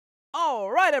All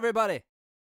right, everybody.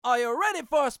 Are you ready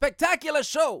for a spectacular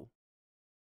show?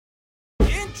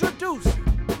 Introducing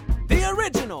the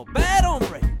original Bad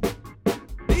Hombre,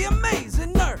 the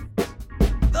amazing nerd,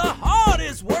 the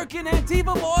hardest working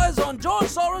Antifa boys on George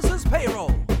Soros's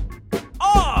payroll,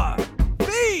 RBT!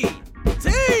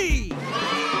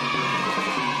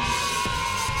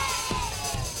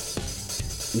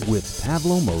 With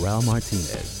Pablo Morel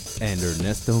Martinez and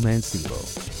Ernesto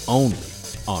Mancebo, only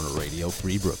on Radio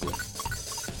Free Brooklyn.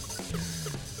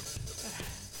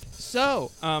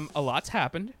 So, a lot's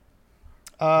happened.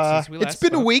 It's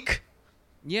been a week.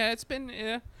 Yeah, it's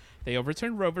been. They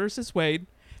overturned Roe versus Wade.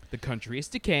 The country is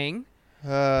decaying,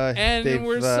 and they've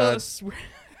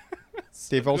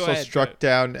also struck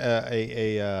down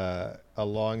a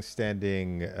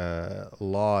long-standing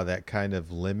law that kind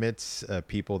of limits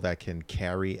people that can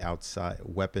carry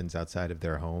weapons outside of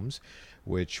their homes,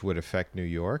 which would affect New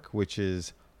York, which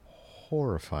is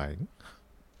horrifying.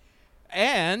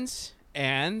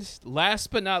 And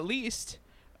last but not least,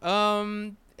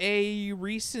 a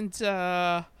recent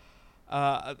it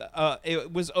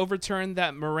was overturned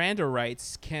that Miranda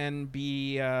rights can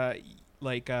be if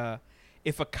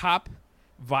a cop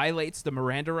violates the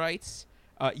Miranda rights,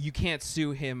 you can't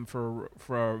sue him for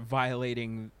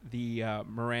violating the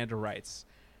Miranda rights.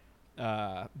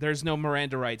 There's no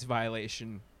Miranda rights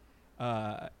violation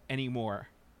anymore,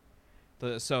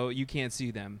 so you can't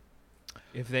sue them.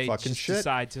 If they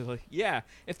decide to,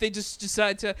 if they just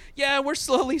decide to, we're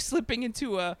slowly slipping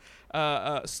into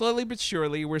slowly but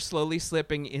surely, we're slowly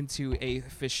slipping into a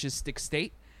fascistic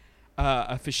state,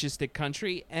 a fascistic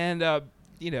country, and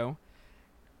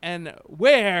and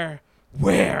where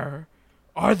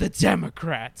are the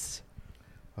Democrats?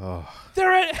 Oh,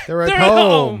 they're at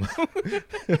home.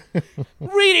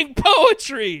 Reading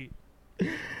poetry.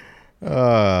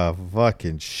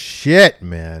 Fucking shit,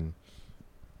 man.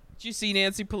 Did you see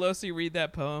Nancy Pelosi read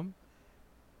that poem?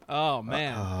 Oh,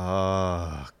 man.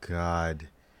 Oh, God.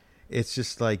 It's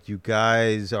just like, you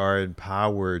guys are in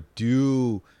power.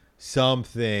 Do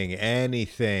something,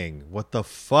 anything. What the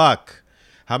fuck?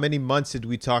 How many months did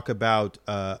we talk about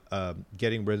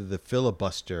getting rid of the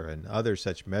filibuster and other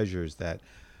such measures that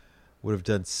would have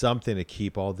done something to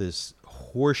keep all this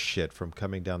horse shit from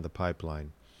coming down the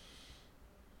pipeline?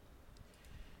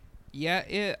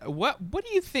 Yeah, what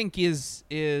do you think is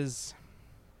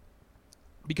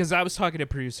because I was talking to a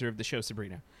producer of the show,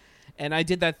 Sabrina, and I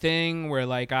did that thing where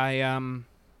like I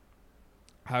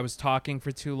was talking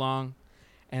for too long,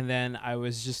 and then I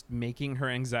was just making her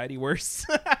anxiety worse.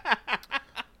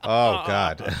 Oh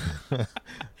God.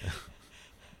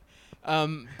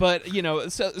 But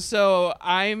so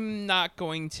I'm not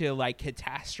going to like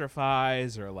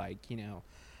catastrophize or like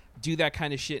do that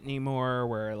kind of shit anymore,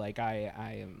 where like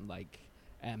I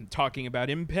am talking about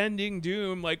impending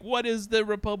doom, like what is the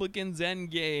Republicans'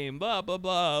 end game, blah blah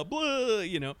blah blah,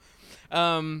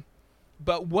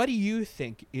 but what do you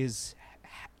think is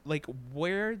like,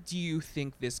 where do you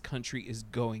think this country is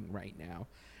going right now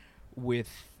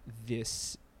with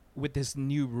this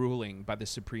new ruling by the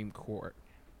Supreme Court?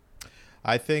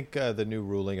 I think the new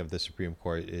ruling of the Supreme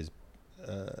Court is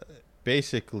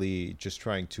basically just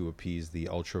trying to appease the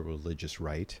ultra-religious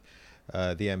right.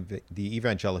 The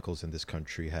evangelicals in this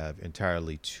country have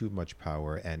entirely too much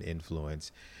power and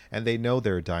influence, and they know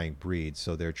they're a dying breed,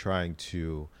 so they're trying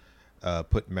to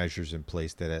put measures in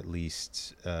place that at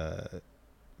least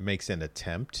makes an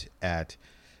attempt at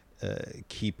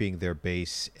keeping their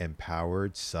base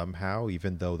empowered somehow,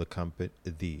 even though the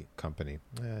company,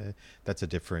 that's a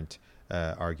different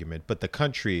argument, but the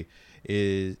country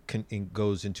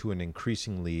goes into an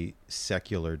increasingly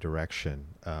secular direction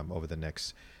over the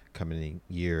next coming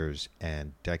years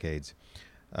and decades.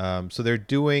 So they're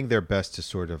doing their best to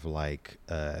sort of like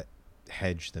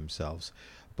hedge themselves.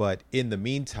 But in the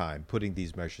meantime, putting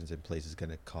these measures in place is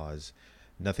going to cause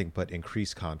nothing but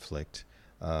increased conflict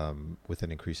with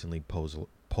an increasingly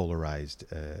polarized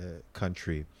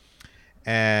country.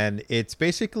 And it's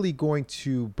basically going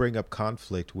to bring up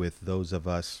conflict with those of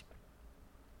us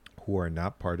who are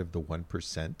not part of the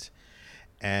 1%.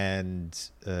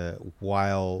 And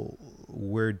while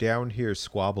we're down here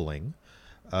squabbling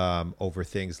over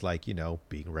things like,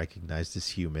 being recognized as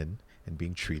human and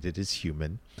being treated as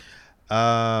human,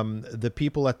 the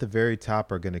people at the very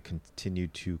top are going to continue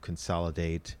to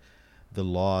consolidate the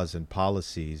laws and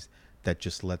policies that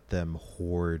just let them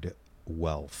hoard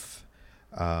wealth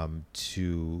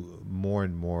to more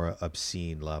and more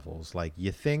obscene levels. Like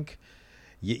you think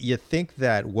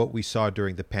that what we saw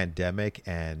during the pandemic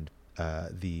and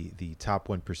the top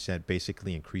 1%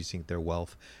 basically increasing their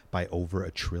wealth by over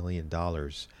 $1 trillion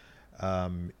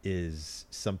is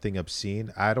something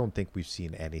obscene. I don't think we've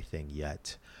seen anything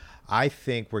yet. I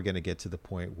think we're going to get to the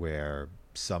point where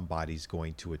somebody's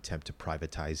going to attempt to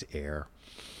privatize air.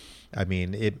 I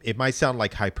mean, it might sound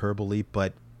like hyperbole,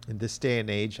 but in this day and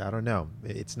age, I don't know.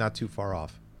 It's not too far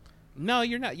off. No,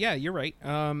 you're not. Yeah, you're right.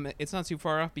 It's not too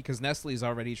far off because Nestle's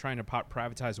already trying to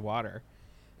privatize water.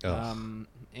 I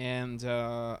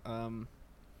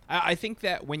think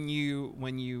that when you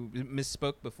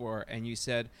misspoke before and you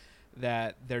said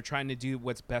that they're trying to do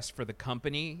what's best for the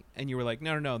company, and you were like,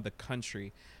 no, the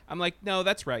country. I'm like, no,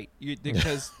 that's right.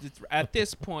 Because at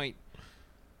this point,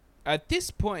 at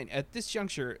this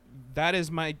juncture, that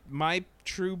is my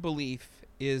true belief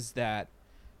is that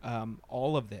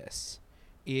all of this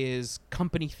is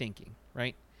company thinking,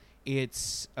 right?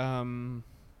 It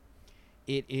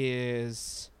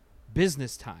is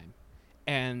business time,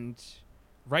 and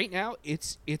right now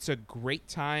it's a great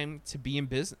time to be in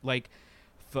business. Like,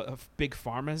 big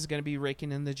pharma is going to be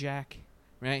raking in the jack,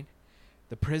 right?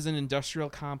 The prison industrial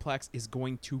complex is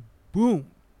going to boom.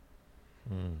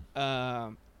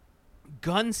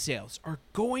 Gun sales are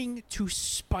going to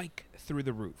spike through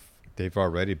the roof. They've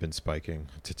already been spiking,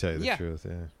 to tell you the truth.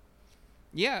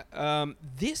 Yeah.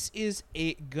 This is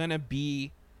gonna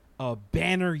be a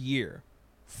banner year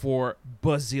for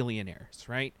bazillionaires,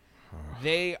 right?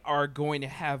 They are going to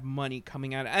have money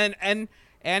coming out,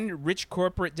 and rich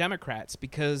corporate Democrats,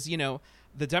 because the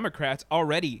Democrats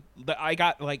already. I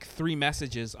got like 3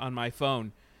 messages on my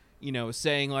phone,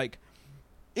 saying like,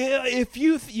 if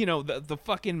you the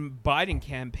fucking Biden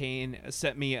campaign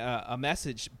sent me a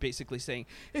message basically saying,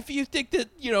 if you think that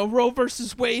Roe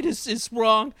versus Wade is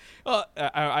wrong,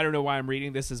 I don't know why I'm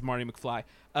reading this as Marty McFly,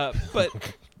 but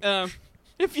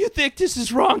if you think this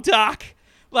is wrong, Doc,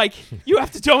 like, you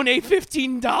have to donate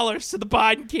 $15 to the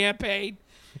Biden campaign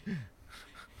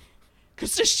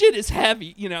because this shit is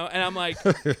heavy, and I'm like,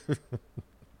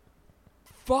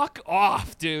 fuck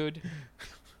off, dude.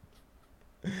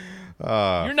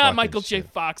 You're not Michael J.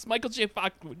 Fox. Michael J.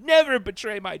 Fox would never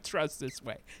betray my trust this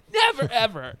way. Never,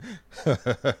 ever.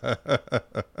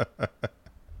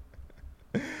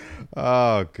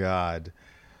 Oh, God.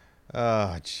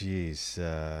 Oh, jeez.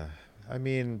 I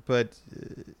mean, but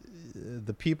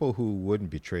the people who wouldn't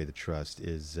betray the trust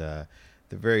is the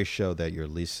very show that you're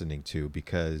listening to,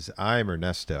 because I'm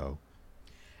Ernesto.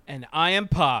 And I am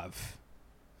Pav.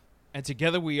 And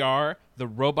together we are the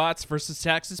Robots versus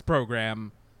Taxes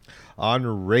program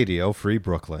on Radio Free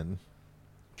Brooklyn.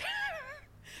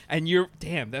 And you're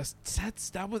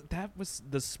that was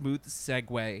the smooth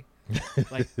segue.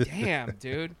 Like, damn,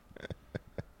 dude,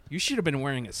 you should have been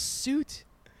wearing a suit.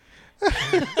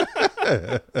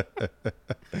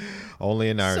 Only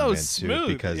an Iron Man suit,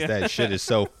 because that shit is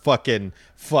so fucking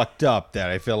fucked up that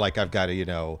I feel like I've got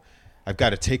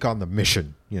to take on the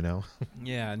mission.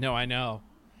 Yeah, no, I know.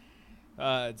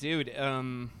 Dude,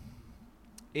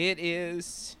 it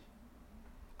is.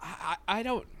 I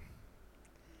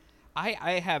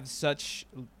have such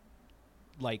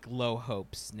like low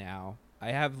hopes now.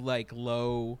 I have like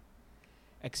low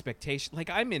expectation. Like,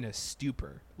 I'm in a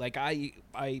stupor. Like, I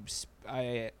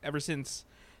ever since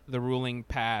the ruling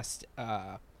passed,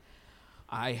 I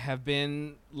have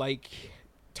been like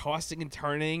tossing and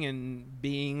turning and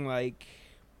being like,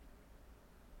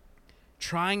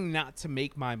 trying not to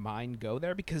make my mind go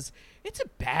there, because it's a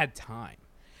bad time.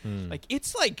 Like,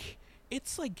 it's that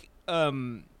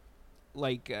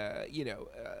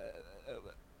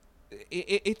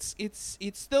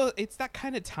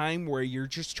kind of time where you're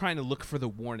just trying to look for the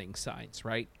warning signs,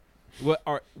 right?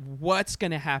 What's going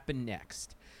to happen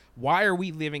next? Why are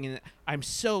we living in? I'm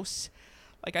so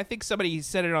like, I think somebody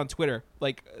said it on Twitter.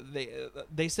 Like,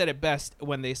 they said it best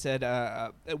when they said,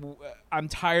 "I'm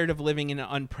tired of living in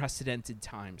unprecedented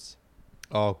times."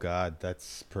 Oh God,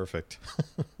 that's perfect.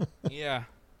 Yeah,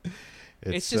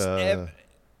 it's just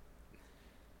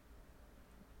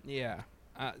yeah.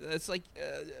 It's like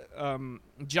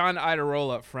John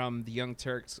Idarola from the Young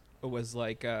Turks was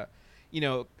like, the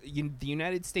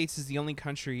United States is the only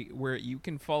country where you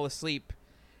can fall asleep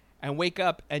and wake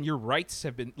up and your rights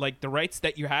have been, like, the rights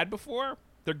that you had before,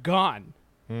 they're gone.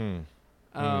 And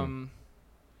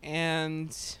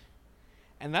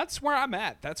that's where I'm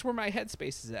at. That's where my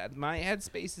headspace is at. My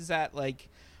headspace is at, like,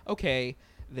 okay,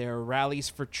 there are rallies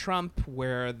for Trump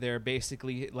where they're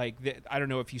basically like, I don't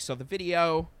know if you saw the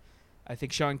video. I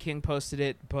think Sean King posted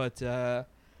it, but there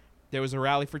was a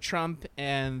rally for Trump,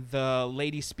 and the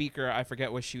lady speaker, I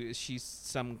forget what she's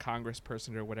some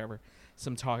congressperson or whatever,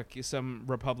 some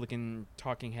Republican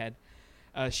talking head.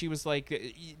 She was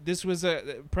like, this was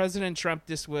President Trump,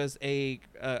 this was a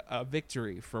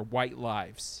victory for white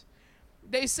lives.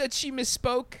 They said she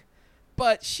misspoke,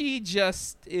 but she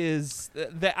just is.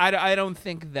 I don't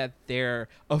think that they're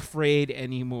afraid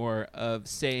anymore of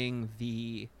saying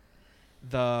the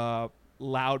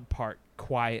loud part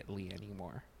quietly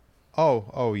anymore.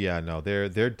 Oh yeah, no,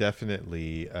 they're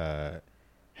definitely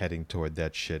heading toward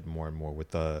that shit more and more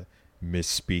with the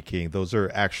misspeaking. Those are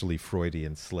actually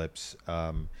Freudian slips.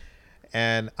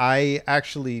 And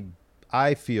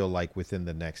I feel like within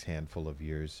the next handful of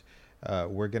years,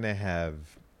 we're gonna have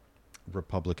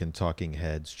Republican talking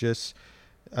heads just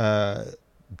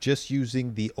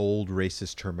using the old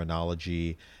racist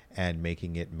terminology and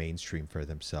making it mainstream for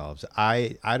themselves.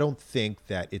 I don't think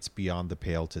that it's beyond the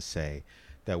pale to say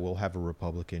that we'll have a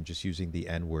Republican just using the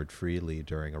N-word freely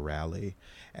during a rally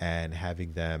and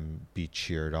having them be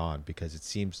cheered on, because it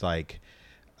seems like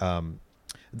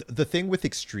the thing with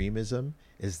extremism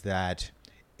is that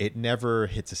it never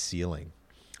hits a ceiling.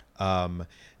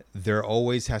 There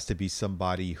always has to be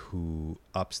somebody who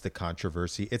ups the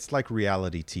controversy. It's like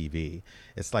reality TV.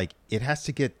 It's like it has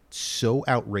to get so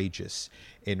outrageous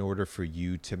in order for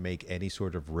you to make any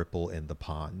sort of ripple in the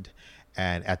pond.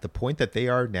 And at the point that they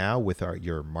are now with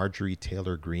your Marjorie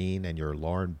Taylor Greene and your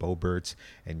Lauren Boeberts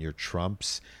and your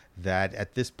Trumps, that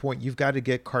at this point you've got to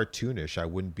get cartoonish. I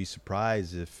wouldn't be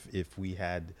surprised if we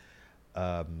had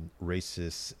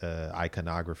racist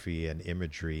iconography and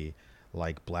imagery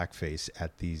like blackface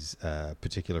at these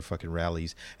particular fucking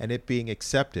rallies, and it being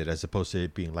accepted as opposed to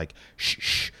it being like,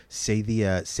 shh, say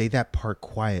that part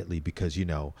quietly because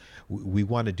we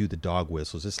want to do the dog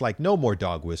whistles. It's like no more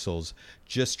dog whistles,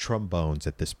 just trombones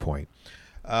at this point.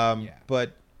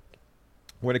 But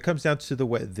when it comes down to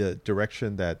the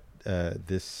direction that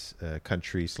this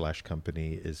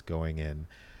country/company is going in,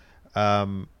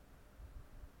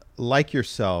 like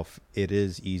yourself, it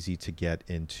is easy to get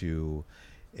into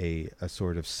a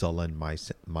sort of sullen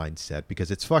mindset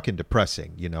because it's fucking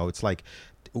depressing. It's like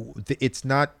it's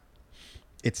not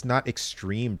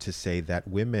extreme to say that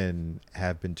women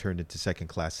have been turned into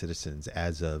second-class citizens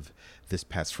as of this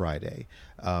past Friday.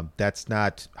 That's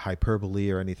not hyperbole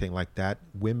or anything like that.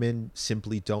 Women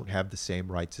simply don't have the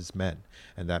same rights as men,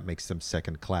 and that makes them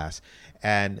second class.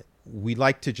 And we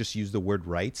like to just use the word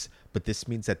rights, but this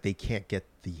means that they can't get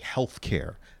the health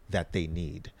care that they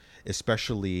need,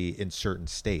 especially in certain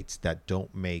states that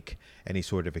don't make any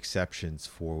sort of exceptions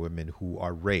for women who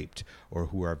are raped or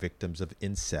who are victims of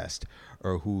incest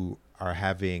or who are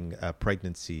having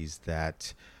pregnancies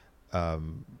that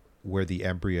where the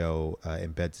embryo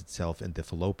embeds itself in the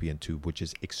fallopian tube, which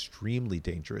is extremely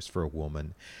dangerous for a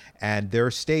woman. And there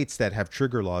are states that have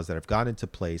trigger laws that have gone into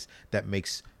place that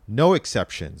makes no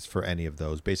exceptions for any of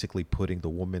those, basically putting the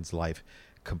woman's life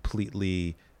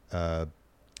completely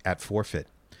at forfeit.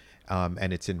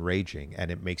 And it's enraging,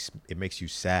 and it makes you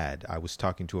sad. I was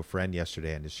talking to a friend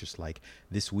yesterday, and it's just like,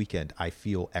 this weekend I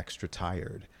feel extra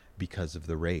tired because of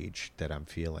the rage that I'm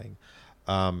feeling.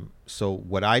 So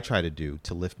what I try to do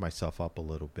to lift myself up a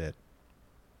little bit,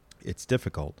 it's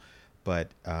difficult,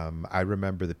 but I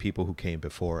remember the people who came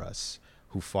before us,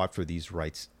 who fought for these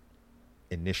rights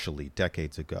initially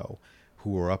decades ago,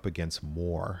 who were up against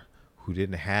more, who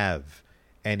didn't have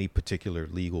any particular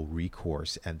legal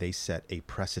recourse, and they set a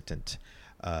precedent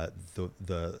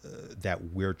that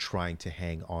we're trying to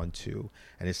hang on to.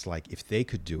 And it's like, if they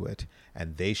could do it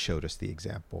and they showed us the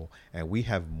example and we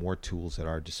have more tools at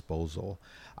our disposal,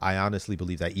 I honestly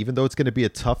believe that even though it's going to be a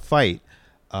tough fight,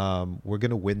 we're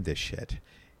going to win this shit.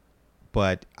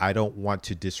 But I don't want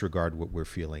to disregard what we're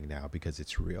feeling now because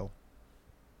it's real.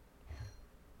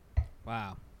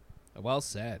 Wow. Well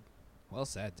said,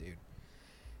 dude.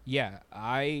 Yeah,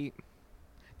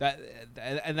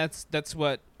 that's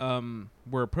what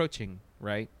we're approaching,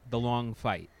 right? The long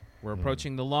fight. We're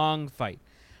approaching the long fight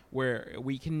where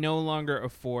we can no longer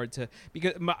afford to,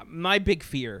 because my big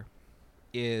fear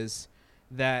is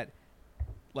that,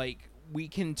 like, we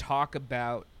can talk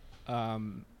about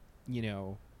how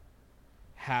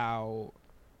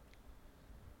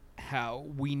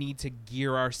we need to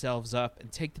gear ourselves up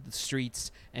and take to the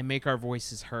streets and make our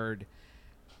voices heard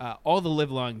all the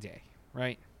livelong day,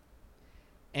 right?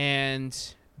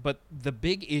 But the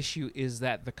big issue is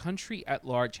that the country at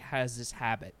large has this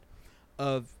habit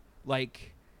of,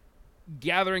 like,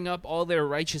 gathering up all their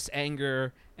righteous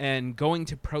anger and going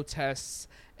to protests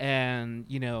and,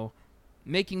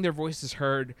 making their voices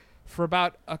heard for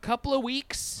about a couple of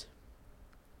weeks,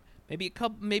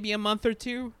 maybe a month or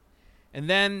two, and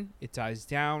then it dies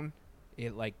down,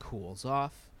 it cools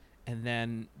off, and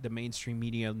then the mainstream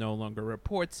media no longer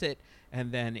reports it,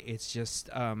 and then it's just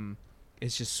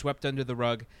swept under the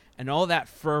rug, and all that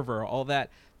fervor, all that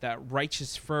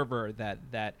righteous fervor,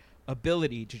 that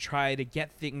ability to try to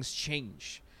get things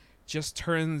just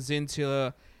turns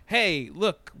into hey,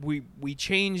 look, we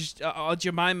changed Aunt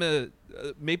Jemima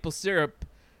maple syrup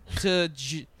to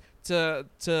to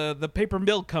the paper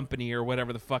mill company or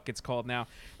whatever the fuck it's called now,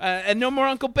 and no more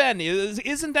Uncle Ben.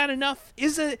 Isn't that enough?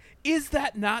 Is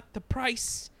that not the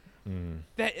price?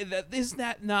 That is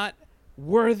that not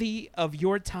worthy of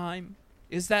your time?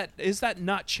 Is that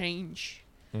not change?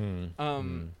 And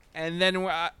then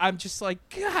I'm just like,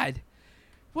 God,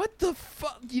 what the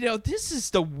fuck? This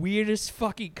is the weirdest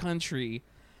fucking country.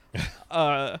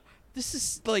 This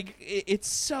is like it's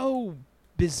so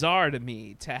bizarre to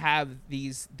me to have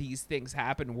these things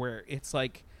happen where it's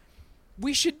like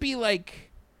we should be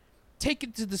like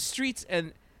taken to the streets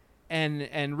and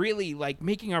really like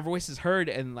making our voices heard.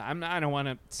 And I don't want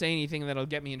to say anything that'll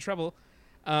get me in trouble,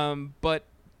 but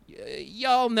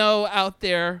y'all know out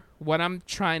there what I'm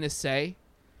trying to say.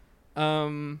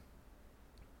 And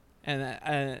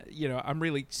I'm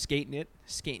really skating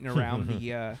around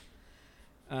the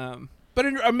but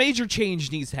a major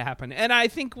change needs to happen. And I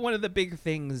think one of the big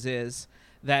things is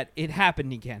that it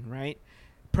happened again, right?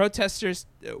 Protesters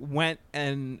went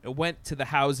to the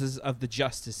houses of the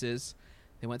justices.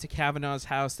 They went to Kavanaugh's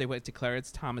house. They went to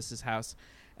Clarence Thomas's house.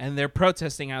 And they're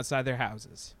protesting outside their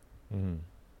houses. Mm-hmm.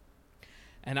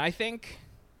 And I think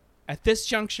at this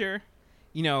juncture,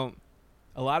 a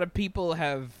lot of people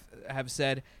have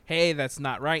said, hey, that's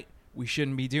not right. We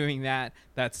shouldn't be doing that.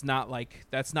 That's not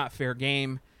fair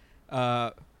game.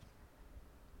 I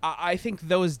think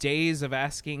those days of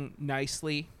asking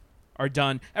nicely are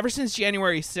done. Ever since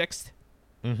January 6th,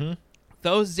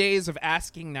 those days of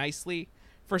asking nicely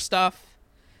for stuff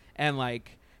and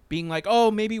like being like,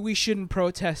 oh, maybe we shouldn't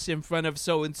protest in front of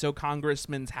so-and-so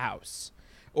congressman's house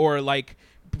or like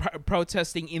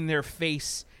protesting in their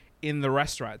face in the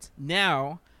restaurants.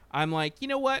 Now I'm like, you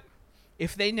know what?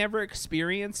 If they never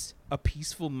experience a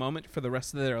peaceful moment for the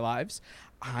rest of their lives,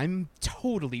 I'm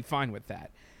totally fine with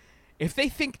that. If they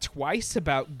think twice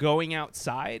about going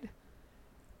outside,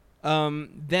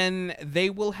 then they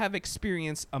will have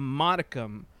experienced a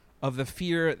modicum of the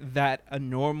fear that a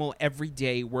normal,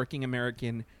 everyday working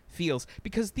American feels.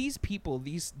 Because these people,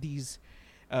 these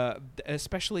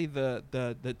especially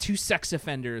the two sex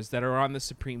offenders that are on the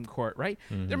Supreme Court, right?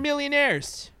 Mm-hmm. They're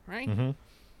millionaires, right? Mm-hmm.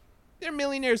 They're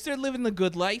millionaires. They're living the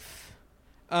good life.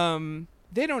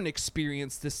 They don't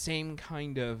experience the same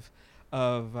kind of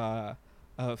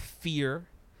fear,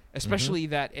 especially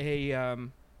that a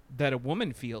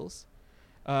woman feels,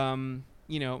 or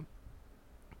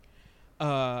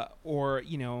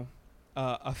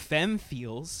a femme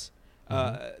feels,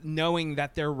 knowing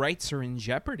that their rights are in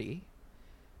jeopardy.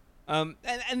 And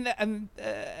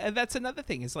that's another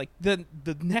thing. Is like the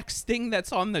next thing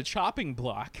that's on the chopping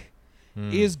block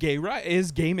is gay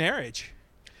marriage.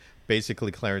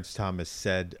 Basically, Clarence Thomas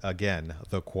said, again,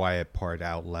 the quiet part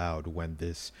out loud when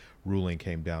this ruling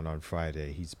came down on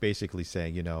Friday. He's basically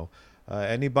saying,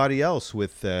 anybody else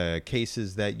with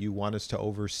cases that you want us to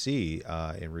oversee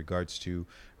in regards to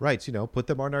rights, put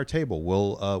them on our table.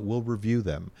 We'll review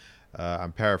them.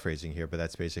 I'm paraphrasing here, but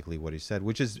that's basically what he said,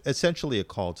 which is essentially a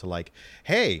call to like,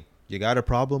 hey, you got a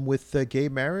problem with gay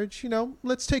marriage?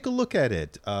 Let's take a look at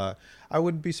it. I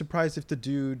wouldn't be surprised if the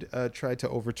dude tried to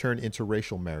overturn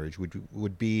interracial marriage, which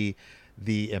would be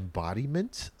the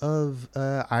embodiment of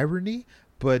irony.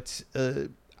 But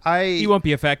he won't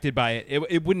be affected by it.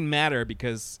 It wouldn't matter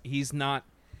because he's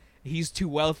too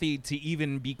wealthy to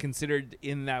even be considered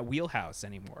in that wheelhouse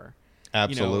anymore.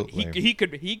 Absolutely.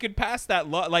 He could pass that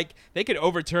law. Like they could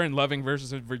overturn Loving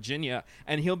versus Virginia,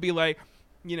 and he'll be like,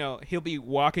 he'll be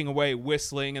walking away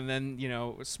whistling and then,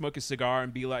 smoke a cigar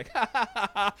and be like,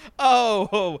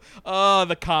 oh,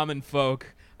 the common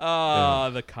folk.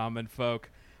 The common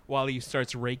folk. While he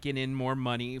starts raking in more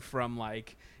money from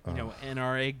like,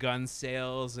 NRA gun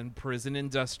sales and prison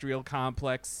industrial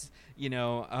complex,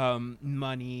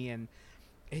 money. And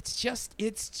it's just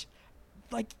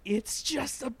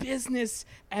a business.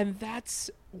 And that's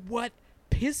what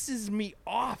pisses me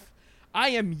off. I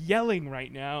am yelling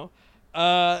right now.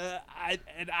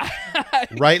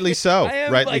 Rightly so. I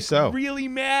am Rightly so. Really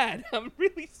mad. I'm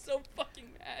really so fucking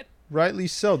mad. Rightly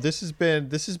so. This has been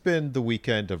the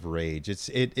weekend of rage.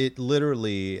 It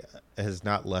literally has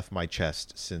not left my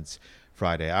chest since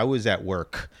Friday. I was at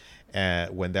work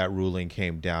when that ruling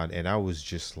came down, and I was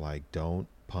just like, "Don't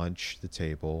punch the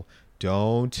table.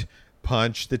 Don't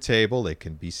punch the table." It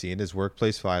can be seen as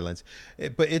workplace violence,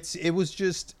 but it was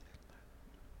just.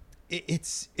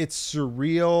 It's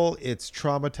surreal, it's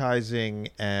traumatizing,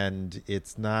 and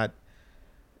it's not,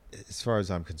 as far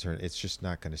as I'm concerned, it's just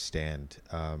not going to stand.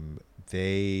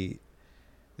 They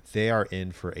are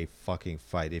in for a fucking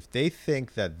fight. If they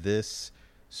think that this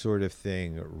sort of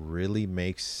thing really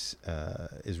makes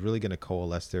is really going to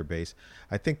coalesce their base,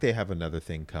 I think they have another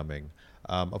thing coming.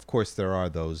 Of course, there are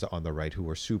those on the right who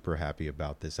are super happy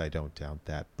about this. I don't doubt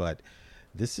that, but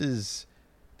this is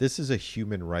a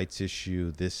human rights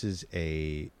issue. This is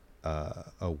a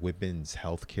women's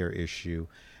healthcare issue,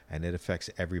 and it affects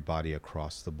everybody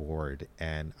across the board.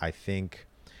 And I think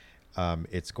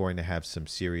it's going to have some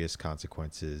serious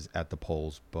consequences at the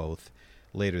polls, both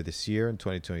later this year in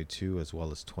 2022 as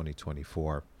well as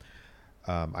 2024.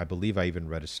 I believe I even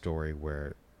read a story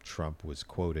where Trump was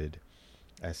quoted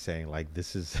as saying, like,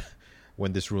 this is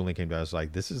when this ruling came down, I was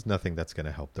like, this is nothing that's going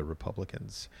to help the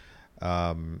Republicans.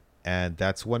 And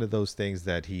that's one of those things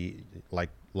that he,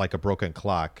 like a broken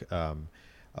clock, a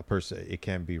person, it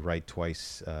can be right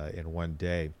twice in one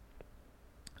day.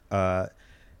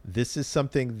 This is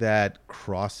something that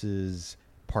crosses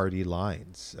party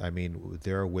lines. I mean,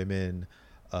 there are women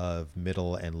of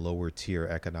middle and lower tier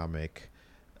economic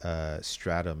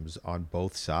stratums on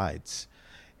both sides,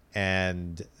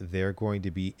 and they're going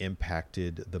to be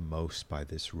impacted the most by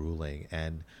this ruling,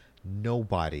 and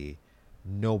nobody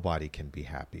can be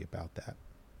happy about that.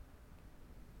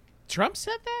 Trump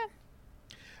said that?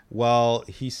 Well,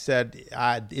 he said,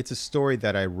 it's a story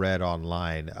that I read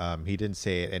online. He didn't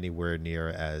say it anywhere near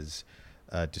as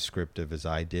descriptive as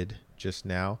I did just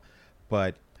now,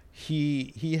 but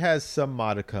he has some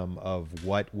modicum of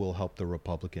what will help the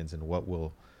Republicans and what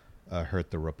will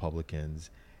hurt the Republicans.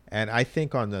 And I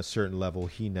think on a certain level,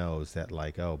 he knows that,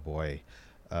 like, oh boy,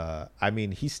 I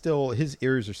mean, his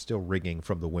ears are still ringing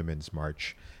from the Women's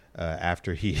March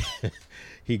after he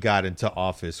got into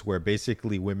office, where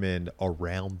basically women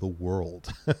around the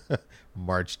world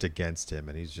marched against him,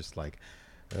 and he's just like,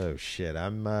 oh shit,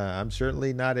 I'm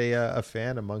certainly not a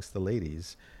fan amongst the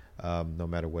ladies, no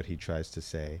matter what he tries to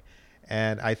say.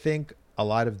 And I think a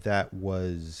lot of that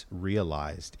was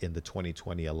realized in the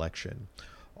 2020 election.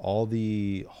 All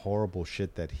the horrible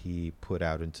shit that he put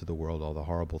out into the world, all the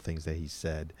horrible things that he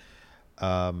said,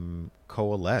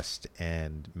 coalesced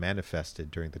and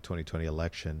manifested during the 2020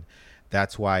 election.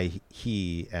 That's why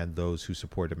he and those who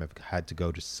support him have had to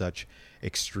go to such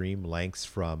extreme lengths,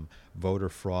 from voter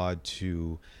fraud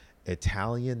to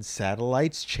Italian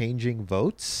satellites changing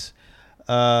votes.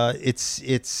 They're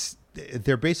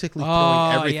basically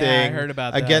throwing everything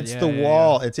against the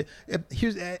wall. Yeah.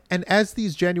 And as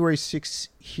these January 6th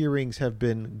hearings have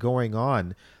been going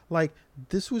on, like,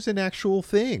 this was an actual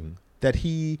thing that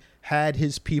he had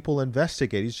his people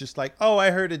investigate. He's just like, oh,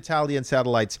 I heard Italian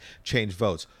satellites change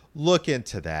votes. Look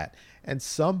into that. And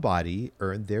somebody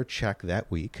earned their check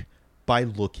that week by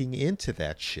looking into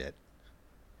that shit.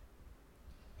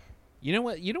 You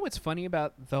know what's funny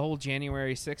about the whole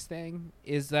January 6th thing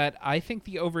is that I think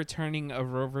the overturning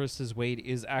of Roe versus Wade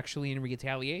is actually in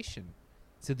retaliation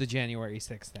to the January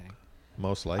 6th thing.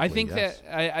 Most likely, I think yes.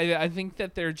 I think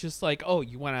that they're just like, oh,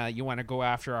 you wanna go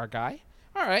after our guy?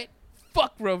 All right,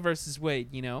 fuck Roe versus Wade,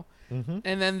 you know. Mm-hmm.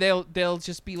 And then they'll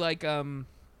just be like, and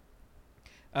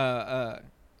to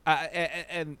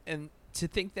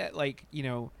think that, like, you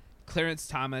know, Clarence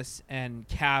Thomas and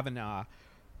Kavanaugh.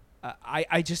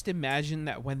 I just imagine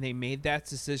that when they made that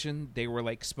decision, they were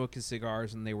like smoking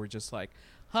cigars and they were just like,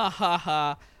 ha ha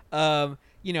ha,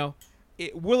 you know,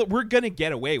 we're gonna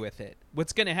get away with it.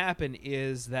 What's gonna happen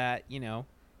is that, you know,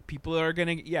 people are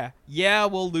gonna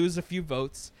we'll lose a few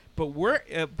votes, but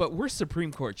we're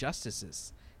Supreme Court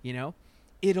justices. You know,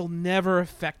 it'll never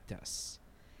affect us.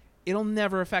 It'll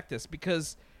never affect us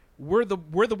because we're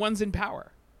the ones in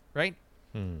power, right?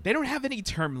 They don't have any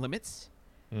term limits.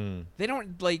 They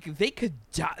don't, like, they could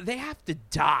die. They have to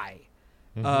die,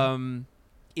 of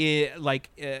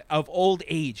old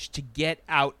age to get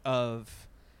out of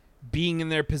being in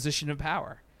their position of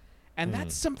power. And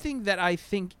that's something that I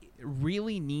think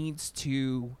really needs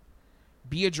to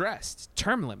be addressed,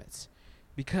 term limits,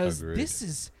 because Agreed. This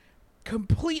is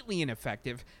completely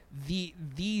ineffective.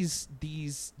 These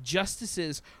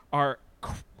justices are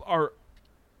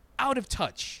out of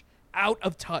touch,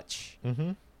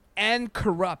 Mm-hmm. and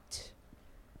corrupt,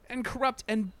 and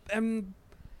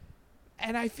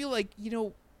I feel like, you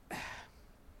know,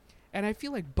 and I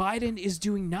feel like Biden is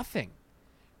doing nothing.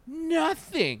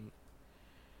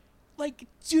 Like,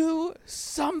 do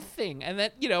something. And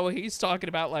then, you know, he's talking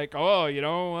about, like, oh, you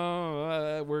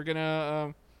know, we're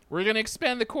gonna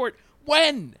expand the court.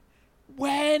 When?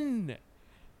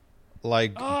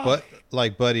 Like, but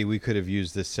like, buddy, we could have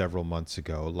used this several months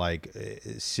ago. Like,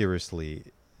 seriously,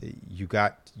 you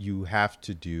have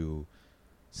to do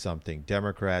something.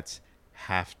 Democrats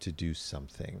have to do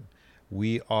something.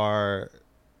 We're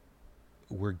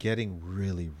getting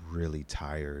really, really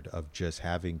tired of just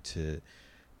having to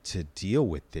to deal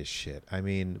with this shit. I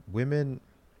mean, women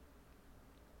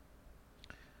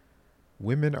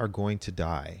are going to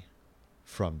die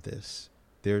from this.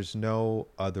 There's no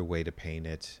other way to paint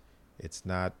it. It's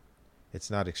not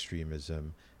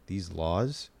extremism. These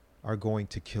laws are going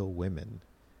to kill women,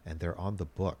 and they're on the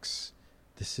books.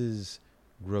 This is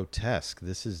grotesque.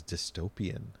 This is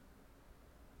dystopian.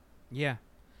 Yeah.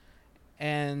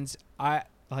 And I'm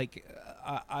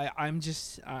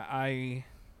just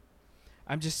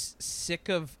sick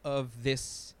of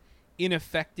this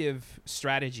ineffective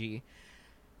strategy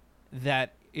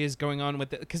that is going on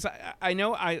with it, because I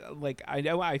know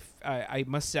I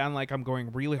must sound like I'm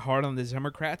going really hard on the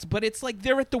Democrats, but it's like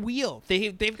they're at the wheel.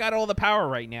 They've got all the power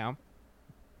right now.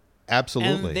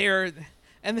 Absolutely.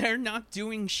 And they're not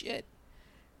doing shit.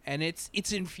 And it's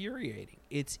infuriating.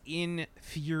 It's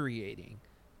infuriating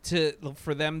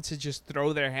for them to just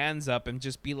throw their hands up and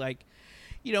just be like,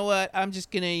 you know what, I'm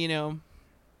just gonna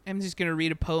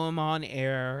read a poem on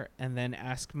air and then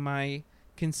ask my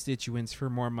constituents for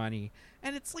more money.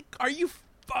 And it's like, are you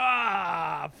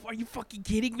fucking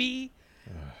kidding me?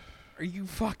 Are you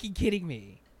fucking kidding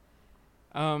me?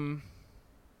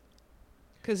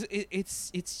 Because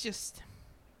it's just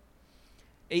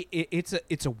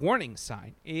it's a warning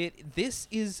sign. This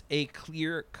is a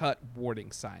clear-cut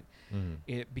warning sign.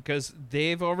 Because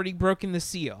they've already broken the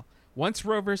seal. Once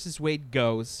Roe versus Wade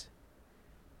goes,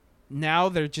 now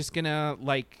they're just gonna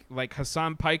like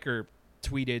Hassan Piker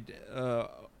tweeted.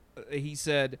 He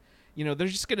said, you know, they're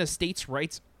just gonna states'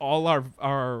 rights all of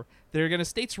our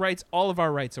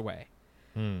rights away.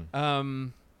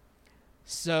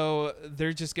 So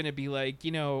they're just gonna be like,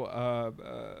 you know,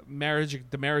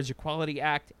 the Marriage Equality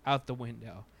Act out the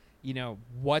window. You know,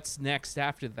 what's next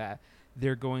after that?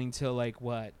 They're going to like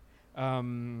what?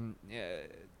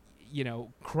 You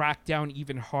know, crack down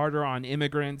even harder on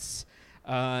immigrants,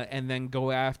 and then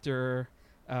go after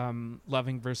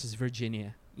Loving versus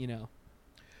Virginia. You know,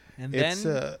 and it's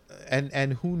then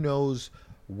and who knows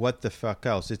what the fuck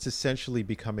else? It's essentially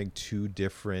becoming two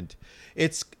different.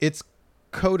 It's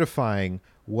codifying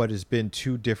what has been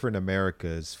two different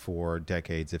Americas for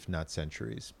decades, if not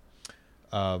centuries.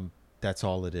 That's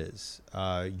all it is.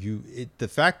 The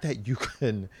fact that you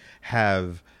can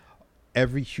have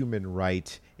every human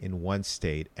right in one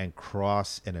state and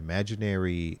cross an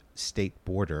imaginary state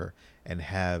border and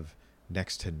have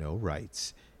next to no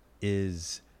rights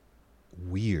is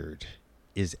weird,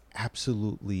 is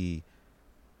absolutely,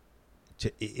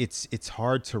 it's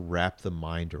hard to wrap the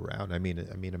mind around. I mean,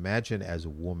 imagine as a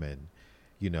woman,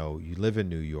 you know, you live in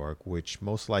New York, which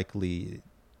most likely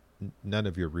none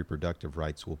of your reproductive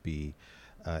rights will be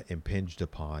impinged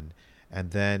upon.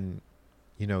 And then,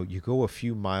 you know, you go a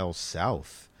few miles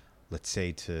south, let's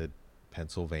say to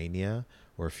Pennsylvania,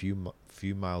 or a few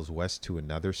miles west to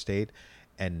another state,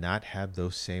 and not have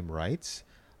those same rights.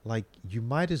 Like, you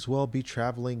might as well be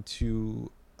traveling to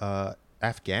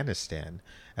Afghanistan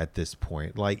at this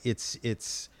point. Like,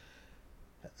 and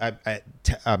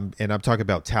I'm talking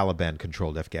about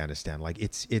Taliban-controlled Afghanistan. Like,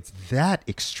 it's that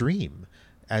extreme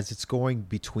as it's going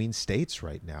between states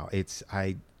right now.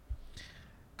 I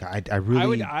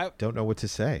really don't know what to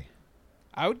say.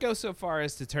 I would go so far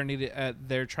as to turn it.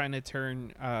 They're trying to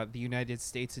turn the United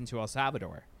States into El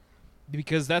Salvador,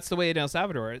 because that's the way in El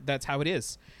Salvador. That's how it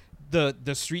is. The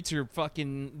streets are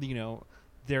fucking, you know,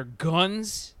 there are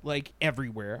guns like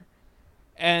everywhere,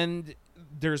 and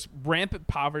there's rampant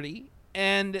poverty,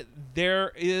 and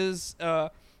there is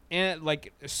and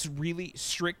like really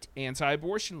strict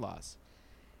anti-abortion laws,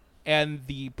 and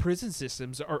the prisons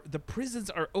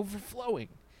are overflowing,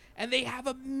 and they have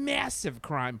a massive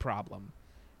crime problem.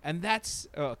 And that's,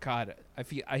 oh God,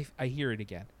 I hear it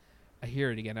again.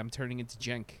 I'm turning into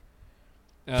Jenk.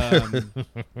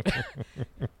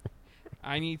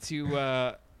 I need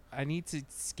to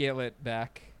scale it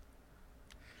back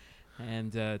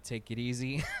and take it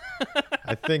easy.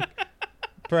 I think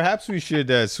perhaps we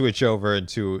should switch over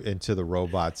into the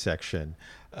robot section.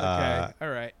 Okay, all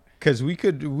right. Because we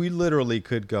literally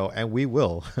could go, and we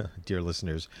will, dear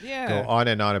listeners, go on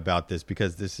and on about this,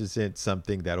 because this isn't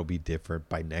something that'll be different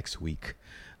by next week.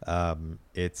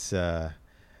 It's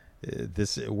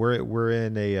we're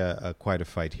in a quite a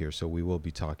fight here, so we will be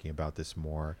talking about this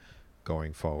more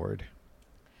going forward.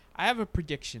 I have a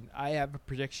prediction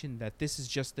that this is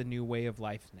just the new way of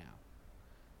life now.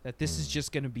 That this is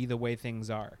just going to be the way things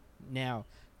are now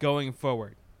going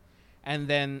forward. And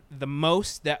then the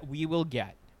most that we will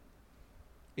get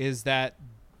is that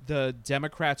the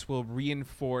Democrats will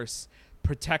reinforce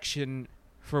protection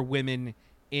for women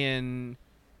in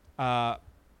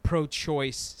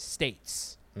pro-choice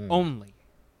states only,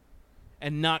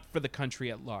 and not for the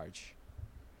country at large.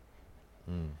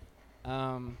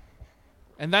 And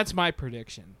that's my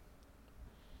prediction.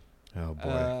 Oh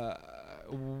boy.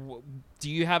 Do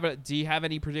you have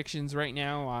any predictions right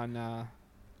now on?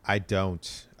 I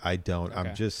don't.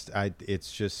 Okay.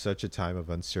 It's just such a time of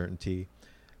uncertainty.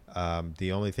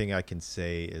 The only thing I can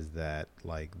say is that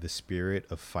like the spirit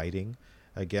of fighting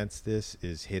against this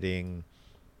is hitting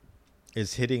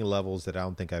levels that I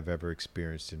don't think I've ever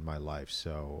experienced in my life.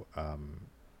 So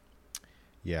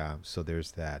yeah, so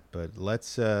there's that. But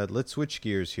let's switch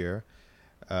gears here,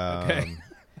 Okay.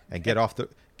 and get off the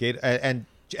get and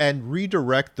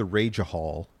redirect the Rage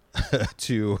Hall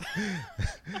to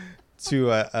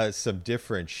some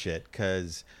different shit,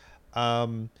 because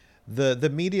the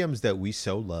mediums that we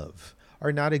so love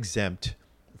are not exempt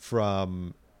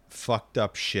from fucked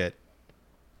up shit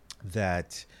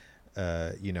that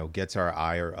gets our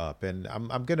ire up. And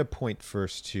I'm gonna point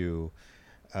first to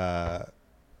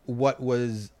what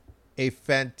was a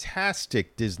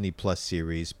fantastic Disney Plus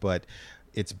series, but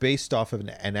it's based off of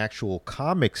an actual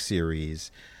comic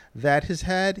series that has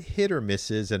had hit or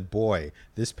misses. And boy,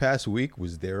 this past week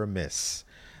was there a miss,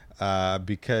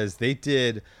 because they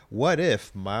did What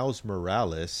If Miles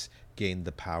Morales gained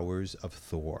the powers of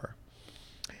Thor.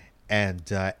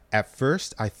 And at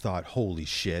first I thought, holy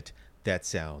shit, that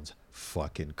sounds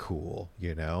fucking cool,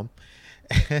 you know?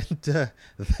 And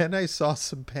then I saw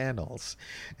some panels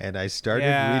and I started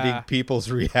reading people's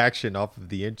reaction off of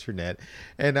the internet.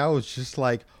 And I was just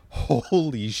like,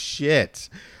 holy shit,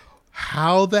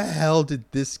 how the hell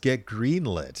did this get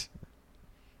greenlit?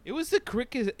 It was the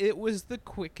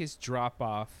quickest drop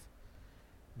off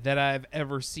that I've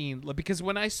ever seen. Because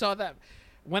when I saw that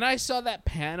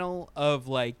panel of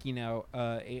like,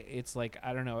 it's like,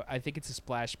 I don't know, I think it's a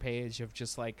splash page of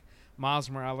just like Miles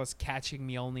Morales catching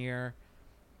Mjolnir,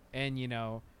 and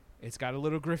it's got a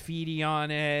little graffiti on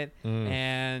it,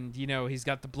 and he's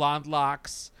got the blonde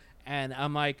locks, and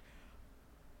I'm like,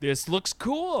 this looks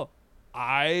cool.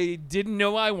 I didn't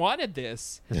know I wanted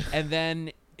this. And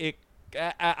then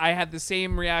I had the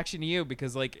same reaction to you,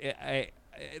 because like it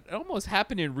almost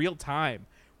happened in real time,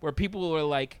 where people were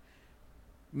like,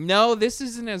 no, this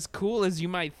isn't as cool as you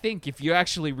might think if you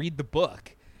actually read the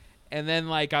book. And then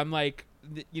like I'm like,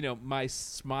 my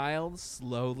smile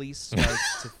slowly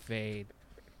starts to fade,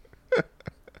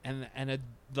 and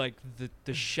like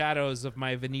the shadows of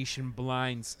my Venetian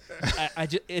blinds, I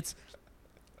just it's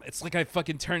like I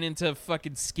fucking turn into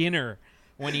fucking Skinner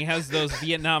when he has those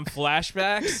Vietnam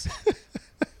flashbacks.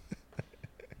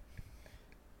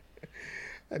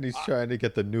 And he's trying to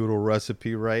get the noodle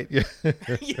recipe right.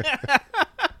 Yeah.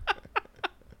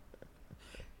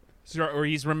 Or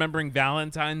he's remembering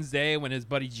Valentine's Day when his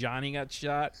buddy Johnny got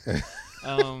shot.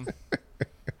 I'm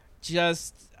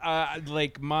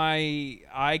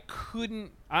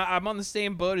on the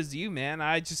same boat as you, man.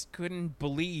 I just couldn't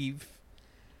believe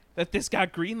that this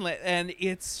got greenlit, and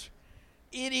it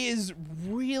is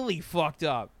really fucked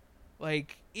up.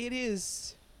 Like, it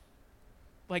is,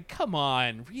 like, come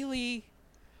on, really?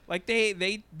 Like,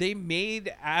 they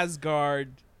made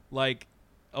Asgard like,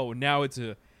 oh, now it's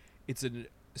an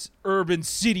urban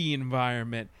city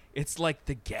environment. It's like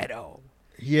the ghetto.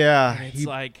 Yeah, and it's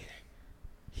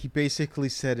he basically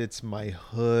said it's my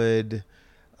hood.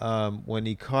 When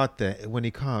he caught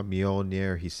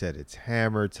Mjolnir, he said it's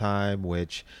hammer time,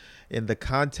 which in the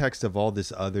context of all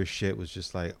this other shit was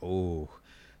just like, oh,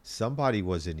 somebody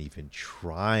wasn't even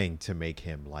trying to make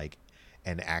him like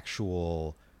an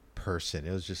actual person.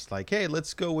 It was just like, hey,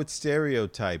 let's go with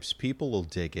stereotypes. People will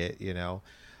dig it,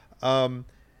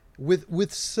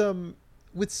 with some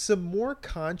more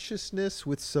consciousness,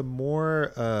 with some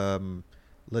more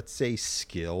let's say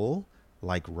skill,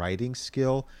 like writing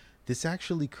skill, this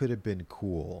actually could have been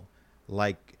cool.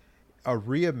 Like a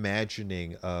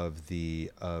reimagining of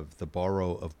the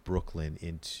borough of Brooklyn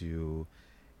into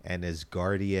an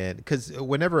Asgardian, because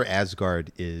whenever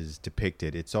Asgard is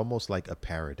depicted, it's almost like a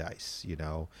paradise,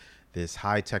 this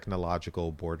high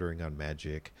technological bordering on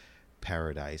magic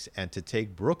paradise. And to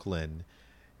take Brooklyn,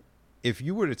 if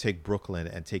you were to take Brooklyn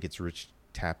and take its rich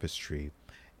tapestry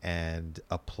and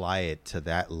apply it to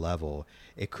that level,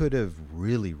 it could have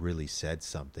really, really said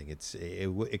something.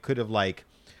 It could have, like,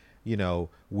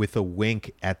 with a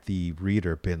wink at the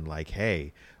reader, been like,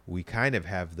 hey, we kind of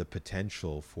have the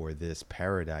potential for this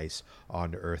paradise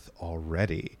on Earth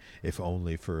already, if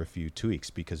only for a few tweaks,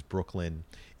 because Brooklyn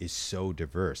is so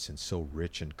diverse and so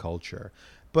rich in culture.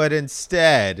 But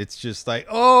instead, it's just like,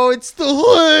 oh, it's the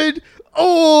hood.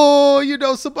 Oh,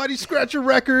 somebody scratch a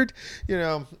record,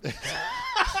 yeah,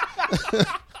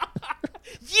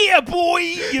 boy.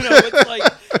 It's like,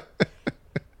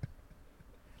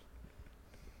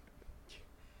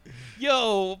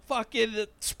 yo, fucking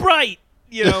Sprite,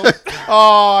 you know.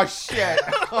 Oh shit!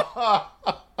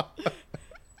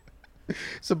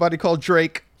 Somebody called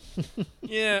Drake.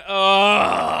 Yeah.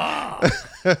 Oh.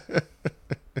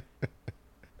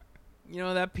 You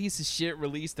know, that piece of shit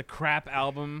released a crap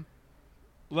album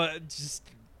just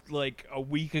like a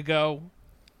week ago.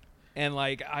 And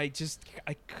like I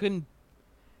couldn't.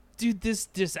 Dude,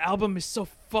 this album is so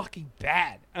fucking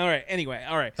bad. All right, anyway.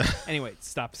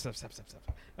 Stop.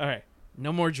 All right.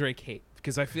 No more Drake hate,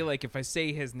 because I feel like if I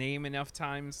say his name enough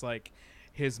times, like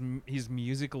his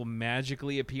music will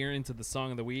magically appear into the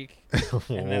song of the week,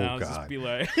 and then I'll just be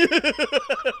like,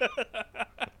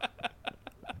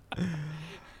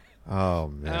 oh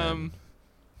man.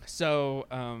 So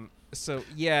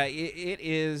yeah, it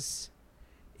is.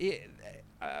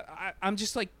 I'm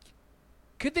just like,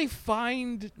 could they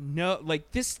find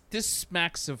this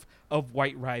smacks of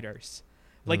white writers?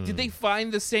 Like, did they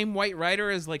find the same white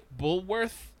writer as like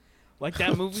Bulworth, like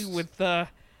that movie with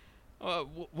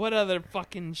what other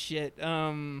fucking shit?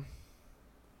 I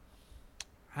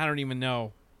don't even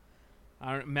know.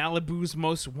 Malibu's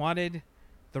Most Wanted,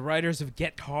 the writers of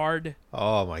Get Hard.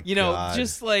 Oh my god! You know,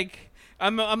 just like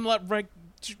I'm like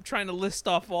trying to list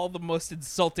off all the most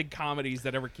insulting comedies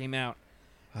that ever came out.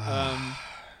 I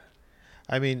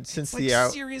mean, since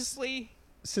seriously,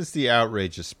 since the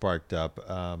outrage has sparked up,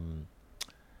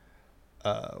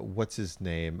 what's his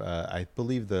name? I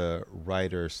believe the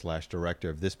writer / director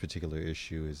of this particular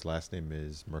issue, his last name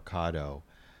is Mercado.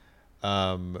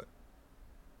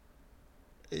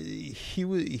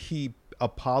 He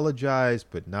apologized,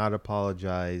 but not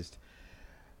apologized.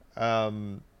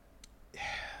 I'm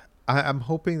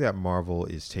hoping that Marvel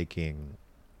is taking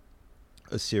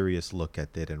a serious look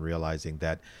at it and realizing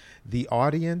that the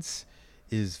audience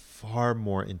is far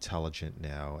more intelligent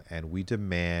now, and we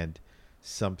demand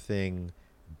something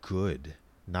good,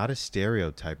 not a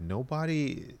stereotype.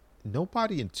 Nobody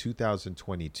in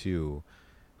 2022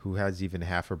 who has even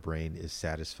half a brain is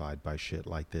satisfied by shit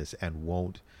like this and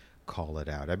won't call it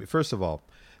out. I mean, first of all,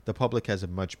 the public has a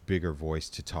much bigger voice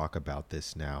to talk about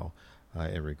this now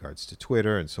in regards to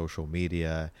Twitter and social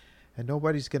media, and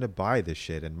nobody's going to buy this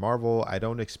shit. And Marvel, I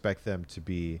don't expect them to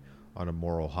be on a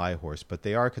moral high horse, but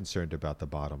they are concerned about the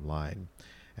bottom line,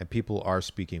 and people are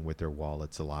speaking with their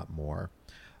wallets a lot more.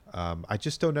 I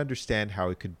just don't understand how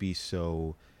it could be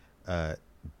so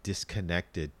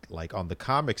disconnected, like on the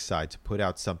comic side, to put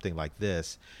out something like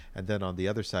this, and then on the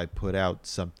other side put out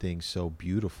something so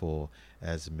beautiful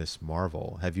as Miss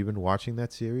Marvel. Have you been watching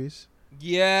that series?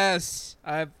 Yes,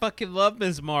 I fucking love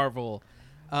Ms. Marvel.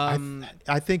 I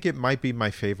think it might be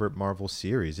my favorite Marvel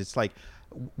series. It's like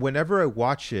whenever I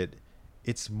watch it,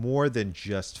 it's more than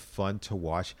just fun to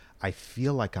watch. I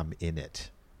feel like I'm in it.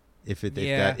 If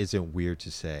that isn't weird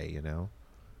to say, you know?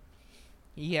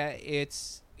 Yeah,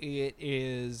 it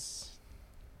is.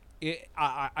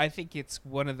 I think it's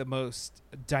one of the most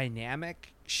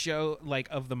dynamic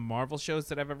of the Marvel shows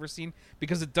that I've ever seen,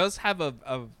 because it does have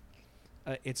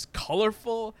it's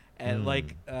colorful, and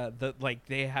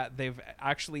they've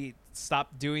actually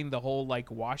stopped doing the whole like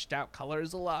washed out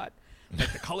colors a lot.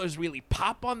 Like the colors really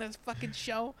pop on this fucking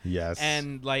show. Yes.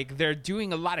 And like they're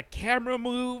doing a lot of camera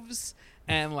moves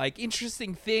and like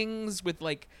interesting things with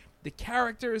like the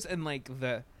characters, and like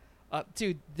the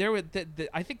dude, there were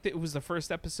I think that it was the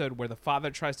first episode where the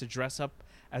father tries to dress up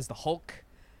as the Hulk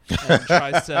and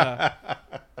tries to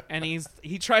and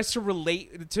he tries to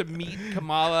relate to meet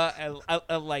Kamala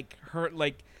and like her,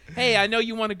 like, hey, I know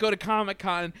you want to go to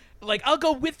Comic-Con, like I'll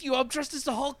go with you, I'm dressed as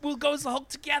the Hulk, we'll go as the Hulk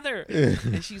together.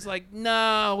 And she's like,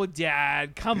 no,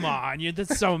 Dad, come on,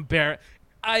 that's so embarrassing.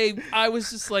 I was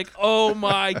just like, oh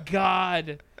my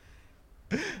god,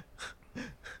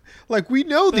 like we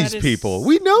know these people,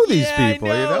 we know these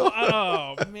people, I know. You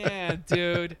know. Oh man,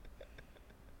 dude,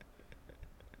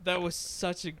 that was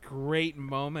such a great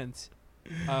moment.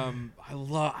 I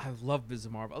love Ms.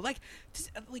 Marvel.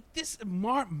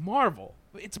 Marvel.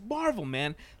 It's Marvel,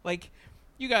 man. Like,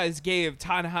 you guys gave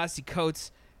Ta-Nehisi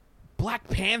Coates Black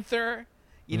Panther.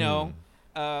 You know,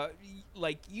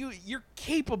 like you're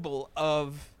capable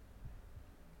of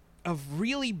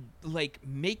really like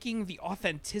making the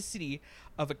authenticity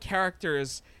of a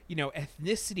character's,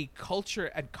 ethnicity, culture,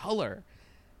 and color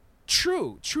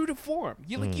true to form.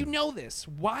 You know this.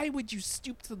 Why would you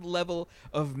stoop to the level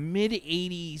of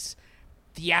mid-'80s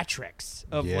theatrics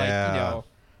of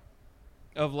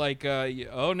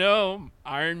oh no,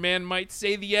 Iron Man might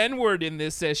say the N-word in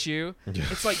this issue.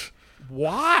 It's like,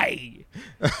 why?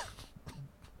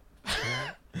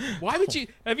 Why would you?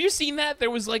 Have you seen that? There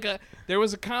was a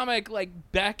comic like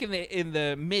back in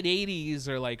the mid-'80s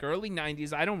or like early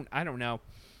 '90s. I don't know.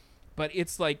 but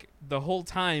it's like the whole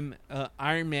time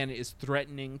Iron Man is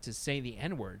threatening to say the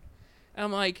N-word. And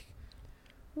I'm like,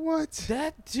 What?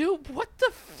 that dude, what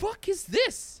the fuck is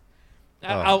this?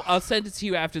 Oh. I'll send it to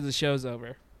you after the show's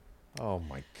over. Oh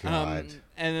my God.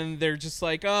 And then they're just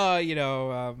like,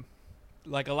 oh,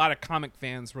 like a lot of comic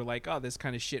fans were like, oh, this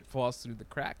kind of shit falls through the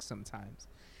cracks sometimes.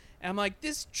 And I'm like,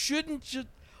 this shouldn't just,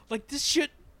 like, this should,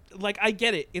 like, I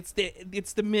get it. It's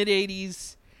the mid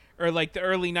 80s or like the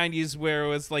early 90s where it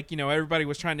was like, everybody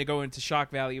was trying to go into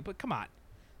shock value. But come on.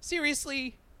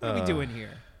 Seriously? What are we doing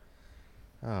here?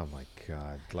 Oh my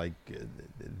God. Like,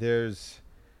 there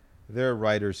are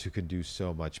writers who can do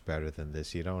so much better than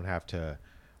this. You don't have to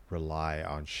rely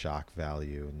on shock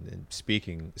value. And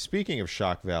speaking of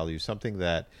shock value, something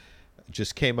that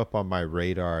just came up on my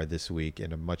radar this week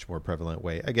in a much more prevalent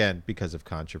way, again, because of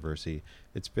controversy.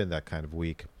 It's been that kind of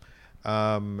week.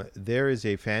 There is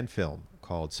a fan film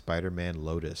called Spider-Man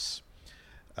Lotus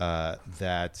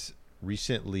that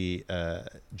recently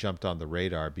jumped on the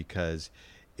radar because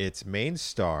its main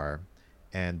star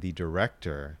and the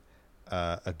director,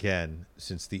 again,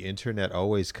 since the internet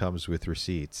always comes with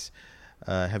receipts,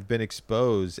 have been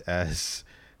exposed as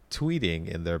tweeting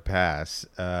in their past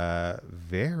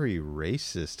very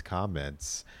racist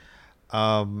comments.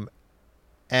 And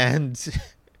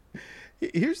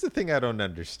here's the thing I don't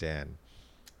understand.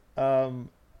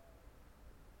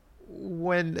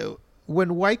 When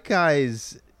white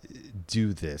guys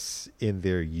do this in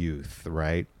their youth,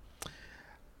 right?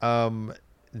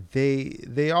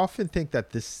 They often think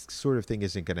that this sort of thing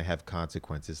isn't going to have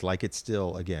consequences, like it's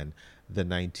still, again, the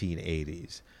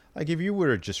 1980s. Like if you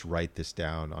were to just write this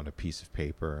down on a piece of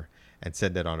paper and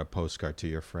send it on a postcard to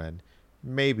your friend,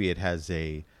 maybe it has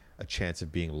a chance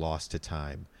of being lost to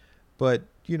time. But,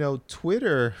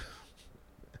 Twitter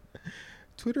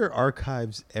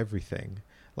archives everything.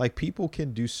 Like people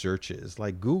can do searches.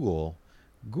 Like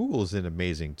Google's an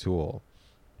amazing tool.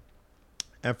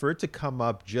 And for it to come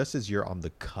up just as you're on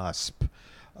the cusp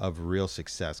of real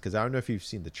success, because I don't know if you've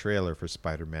seen the trailer for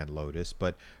Spider-Man Lotus,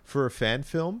 but for a fan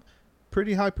film,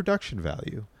 pretty high production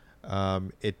value.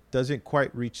 It doesn't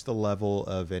quite reach the level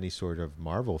of any sort of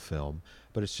Marvel film,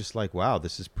 but it's just like, wow,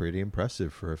 this is pretty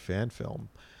impressive for a fan film.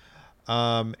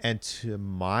 And to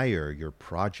mire your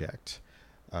project,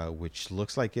 which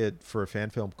looks like it for a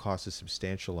fan film costs a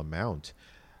substantial amount,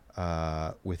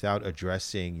 without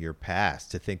addressing your past,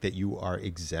 to think that you are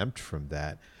exempt from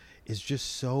that is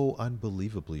just so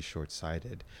unbelievably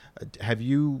short-sighted. Have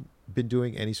you been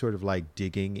doing any sort of like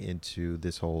digging into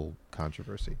this whole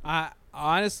controversy?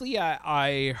 Honestly,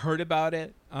 I heard about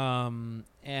it, and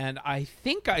I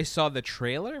think I saw the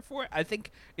trailer for it. I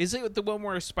think, is it the one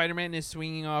where Spider-Man is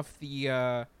swinging off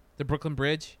the Brooklyn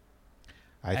Bridge?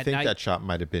 I think that shot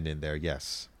might have been in there.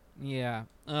 Yes. Yeah.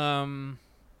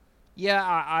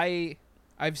 Yeah.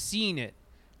 I've seen it.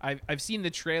 I've seen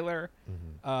the trailer.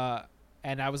 Mm-hmm.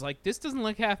 And I was like, this doesn't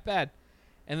look half bad.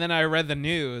 And then I read the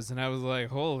news, and I was like,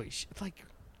 holy shit. Like,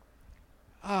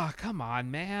 oh, come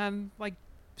on, man. Like,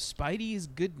 Spidey's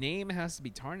good name has to be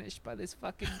tarnished by this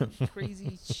fucking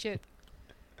crazy shit.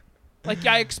 Like,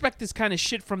 I expect this kind of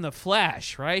shit from The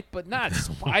Flash, right? But not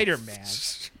Spider-Man.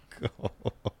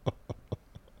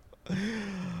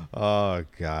 Oh,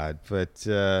 God. But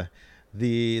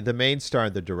the main star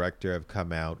and the director have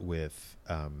come out with,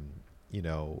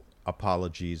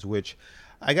 apologies, which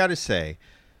I got to say,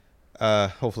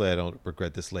 hopefully I don't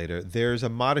regret this later. There's a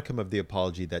modicum of the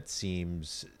apology that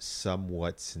seems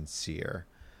somewhat sincere.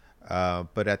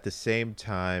 But at the same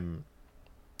time,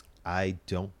 I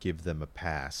don't give them a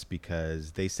pass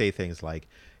because they say things like,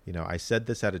 I said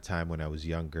this at a time when I was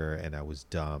younger and I was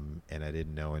dumb and I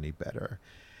didn't know any better.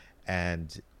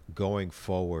 And going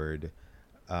forward,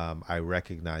 I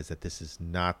recognize that this is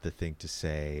not the thing to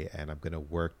say, and I'm going to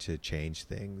work to change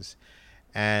things.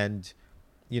 And,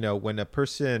 when a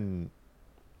person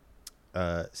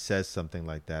says something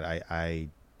like that,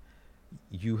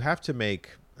 you have to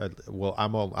make,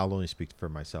 I'll only speak for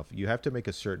myself. You have to make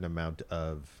a certain amount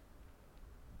of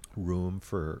room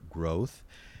for growth.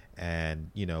 And,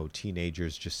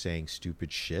 teenagers just saying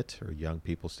stupid shit, or young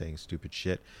people saying stupid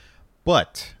shit.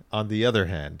 But on the other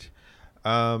hand,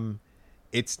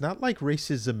 it's not like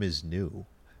racism is new.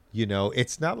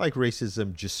 It's not like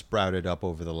racism just sprouted up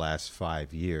over the last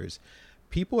 5 years.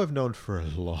 People have known for a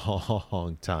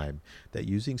long time that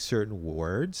using certain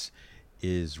words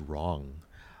is wrong.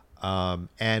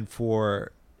 And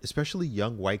for especially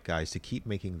young white guys to keep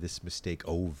making this mistake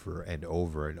over and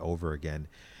over and over again,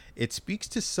 it speaks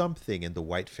to something in the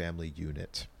white family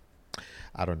unit.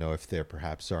 I don't know if there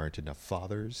perhaps aren't enough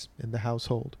fathers in the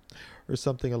household or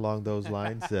something along those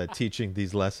lines teaching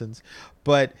these lessons.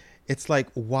 But it's like,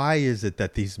 why is it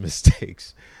that these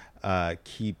mistakes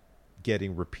keep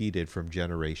getting repeated from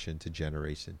generation to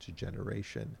generation to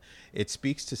generation? It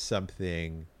speaks to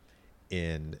something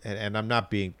and I'm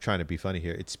not trying to be funny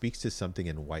here. It speaks to something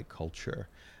in white culture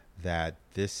that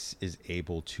this is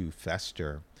able to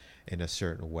fester in a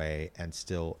certain way and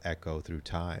still echo through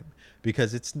time,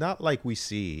 because it's not like we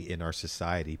see in our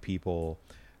society people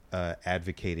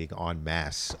advocating en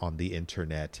masse on the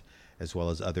internet as well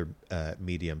as other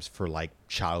mediums for like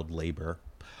child labor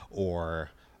or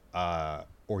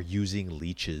using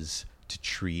leeches to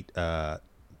treat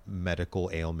medical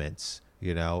ailments.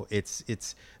 You know,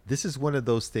 this is one of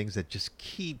those things that just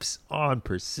keeps on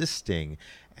persisting,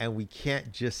 and we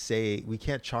can't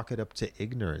chalk it up to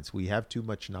ignorance. We have too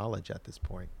much knowledge at this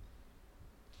point.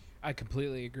 I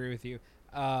completely agree with you.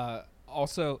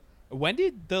 Also, when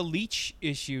did the leech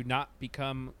issue not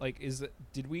become like?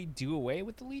 Did we do away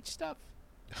with the leech stuff?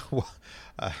 Well,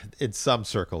 in some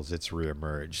circles, it's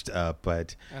reemerged,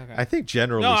 but Okay. I think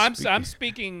generally. No, I'm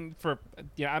speaking for.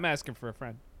 Yeah, I'm asking for a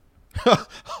friend.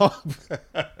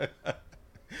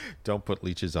 Don't put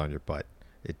leeches on your butt.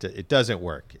 It doesn't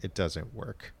work. It doesn't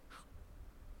work.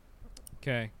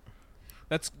 Okay,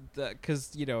 that's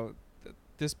because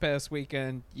this past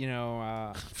weekend,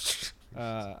 it's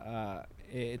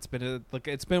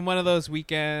been one of those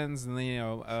weekends,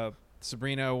 and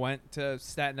Sabrina went to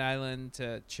Staten Island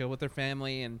to chill with her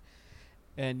family, and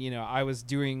I was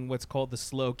doing what's called the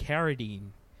slow carradine,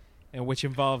 and which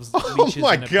involves leashes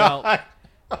and a belt.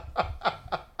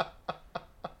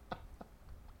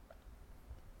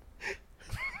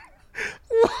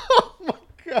 Oh my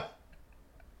god!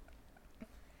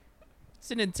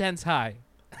 It's an intense high.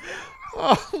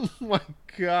 Oh my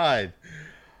god!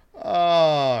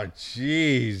 Oh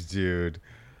jeez, dude.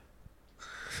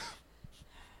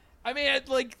 I mean,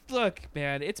 look,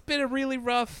 man, it's been a really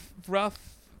rough,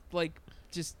 like,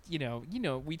 just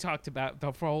we talked about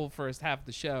the whole first half of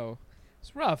the show.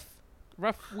 It's rough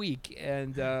week,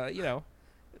 and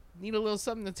need a little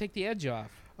something to take the edge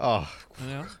off. Oh,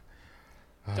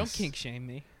 Don't kink shame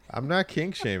me. I'm not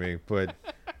kink shaming, but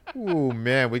ooh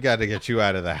man, we got to get you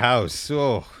out of the house.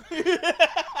 Oh,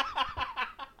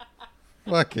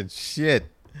 fucking shit.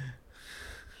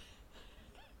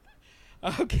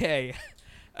 Okay.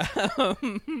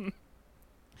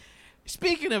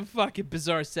 Speaking of fucking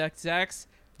bizarre sex acts,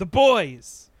 The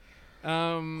Boys.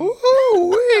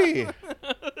 Woo-wee.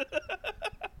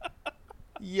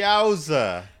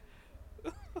 Yowza.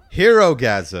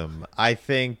 Herogasm, I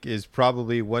think, is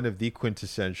probably one of the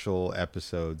quintessential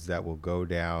episodes that will go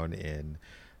down in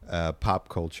pop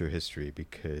culture history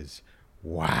because,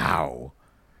 wow.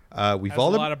 We've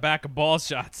all a lot of back of ball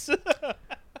shots.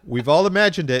 We've all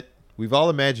imagined it.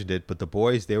 But the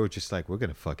boys, they were just like, we're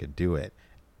going to fucking do it.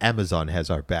 Amazon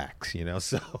has our backs,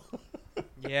 so.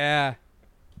 Yeah.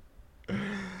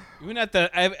 Even at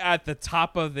the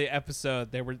top of the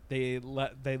episode, they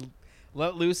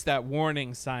let loose that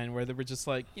warning sign where they were just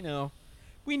like,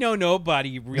 we know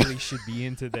nobody really should be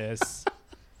into this.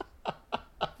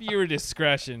 Viewer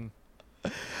discretion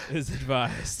is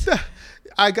advised.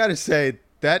 I got to say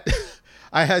that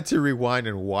I had to rewind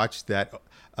and watch that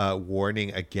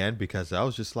warning again because I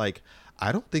was just like,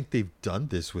 I don't think they've done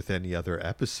this with any other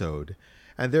episode.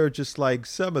 And they're just like,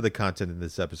 some of the content in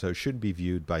this episode shouldn't be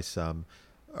viewed by some.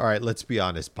 All right, let's be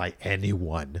honest, by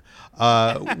anyone.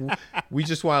 We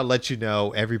just want to let you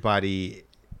know everybody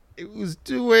who's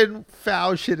doing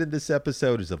foul shit in this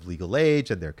episode is of legal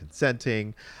age and they're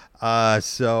consenting.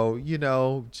 So,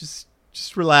 just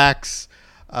relax.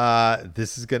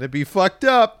 This is going to be fucked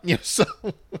up. So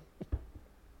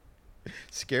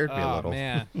scared me a little. Oh,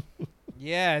 man.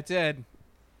 Yeah, it did.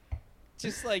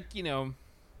 Just like, MM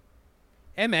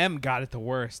got it the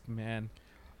worst, man.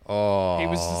 Oh. He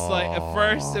was just like, at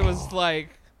first it was like,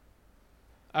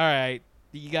 all right,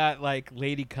 you got like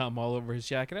lady cum all over his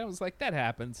jacket. I was like, that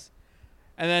happens.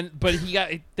 And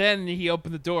then he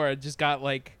opened the door and just got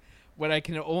like what I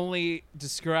can only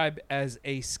describe as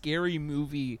a scary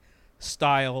movie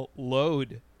style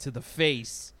load to the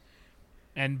face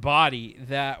and body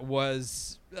that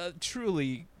was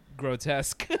truly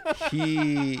grotesque.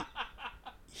 He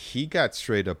got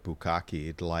straight up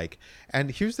bukkaki'd, like,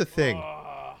 and here's the thing.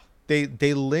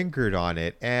 They lingered on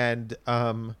it, and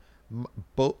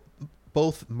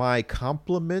both my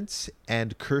compliments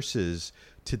and curses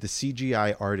to the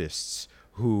CGI artists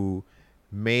who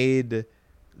made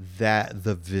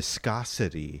the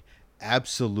viscosity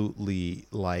absolutely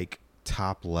like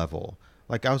top level.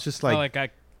 Like I was just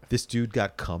like, this dude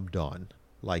got cummed on.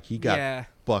 Like he got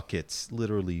buckets,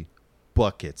 literally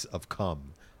buckets of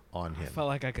cum on him. I felt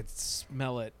like I could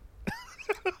smell it.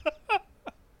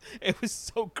 It was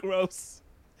so gross.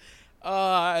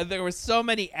 There were so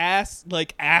many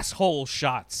asshole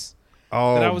shots.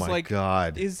 Oh that I was my like,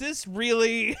 God. Is this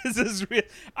really? Is this real?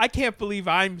 I can't believe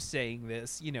I'm saying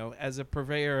this, as a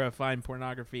purveyor of fine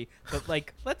pornography. But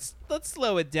like, let's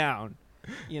slow it down,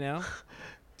 Dude.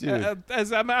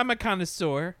 As I'm a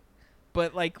connoisseur,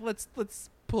 but like, let's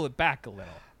pull it back a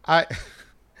little.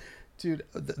 Dude,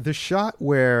 the shot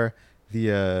where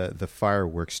the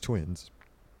fireworks twins,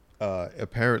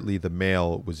 apparently the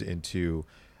male was into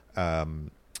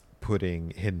putting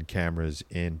hidden cameras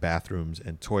in bathrooms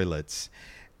and toilets,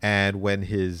 and when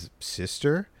his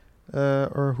sister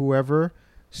or whoever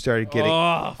started getting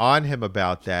on him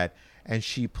about that, and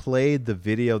she played the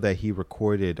video that he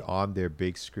recorded on their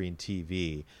big screen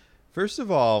TV. First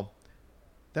of all,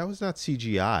 that was not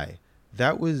CGI.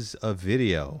 That was a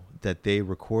video that they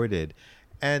recorded,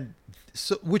 and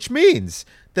so which means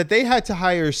that they had to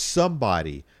hire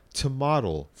somebody to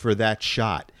model for that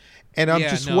shot. And I'm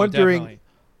just wondering,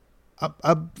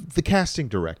 the casting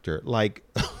director, like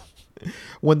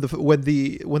when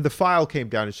the file came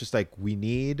down, it's just like, we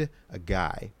need a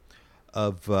guy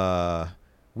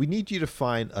we need you to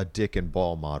find a dick and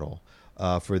ball model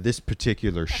for this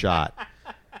particular shot.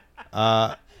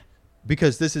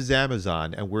 Because this is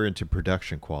Amazon and we're into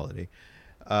production quality.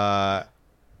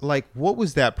 Like, what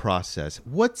was that process?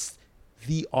 What's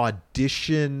the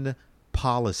audition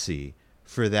policy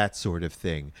for that sort of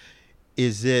thing?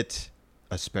 Is it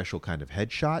a special kind of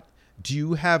headshot? Do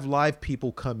you have live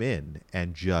people come in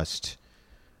and just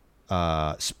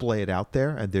splay it out there,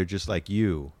 and they're just like,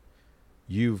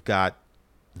 you've got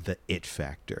the it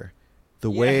factor,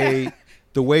 the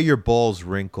way your balls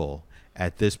wrinkle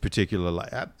at this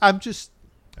particular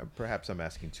perhaps I'm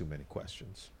asking too many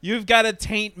questions. You've got a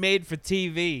taint made for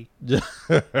TV.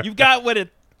 You've got what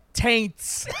it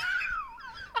taints.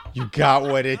 You got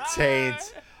what it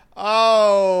taints.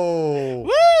 Oh.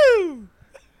 Woo!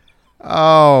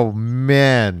 Oh,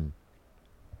 man.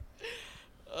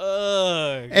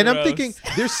 And I'm Gross. thinking,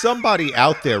 there's somebody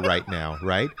out there right now,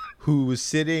 right, who was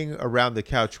sitting around the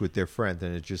couch with their friend,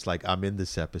 and it's just like, I'm in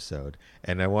this episode,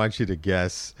 and I want you to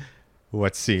guess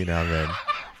what scene I'm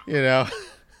in.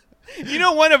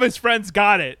 One of his friends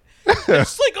got it. It's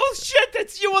like, oh shit,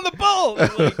 that's you on the boat.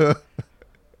 Like,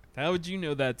 how would you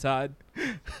know that, Todd?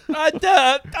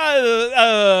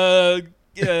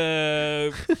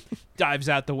 Dives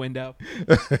out the window.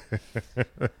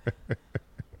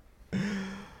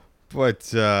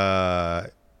 But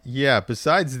yeah,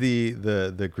 besides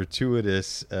the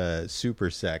gratuitous super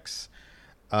sex,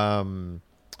 man,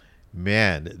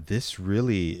 this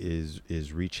really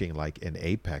is reaching like an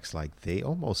apex. Like, they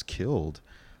almost killed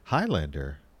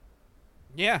Highlander.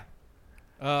 Yeah.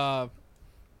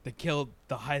 They killed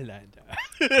the Highlander.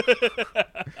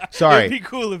 Sorry. It'd be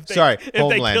cool if they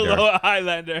Homelander. killed the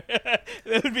Highlander.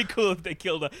 It would be cool if they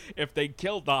killed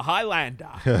the Highlander.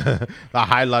 The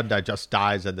Highlander just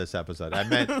dies in this episode. I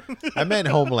meant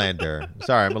Homelander.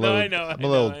 Sorry, I'm a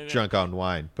little drunk on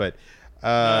wine, but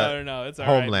no, it's all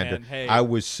Homelander. right, man. Hey. I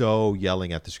was so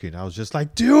yelling at the screen. I was just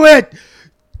like, "Do it!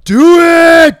 Do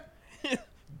it!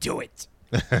 Do it!"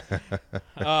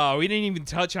 Oh, we didn't even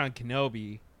touch on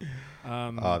Kenobi.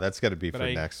 That's gonna be for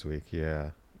next week.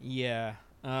 Yeah. Yeah.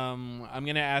 I'm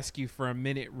gonna ask you for a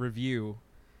minute review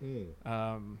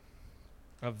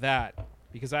of that,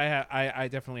 because I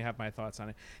definitely have my thoughts on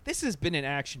it. This has been an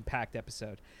action-packed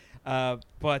episode,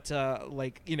 but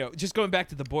just going back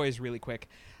to The Boys really quick,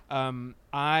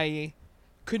 I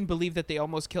couldn't believe that they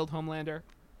almost killed Homelander.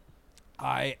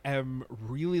 I am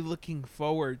really looking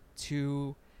forward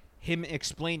to him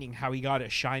explaining how he got a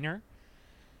shiner,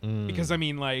 because I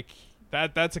mean, like,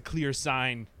 that's a clear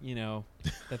sign,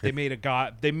 that they made a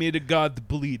god. They made a god to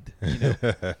bleed.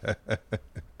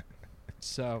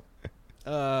 So,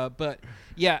 but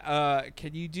yeah,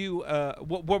 can you do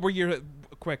what were your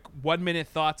quick 1 minute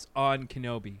thoughts on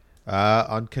Kenobi?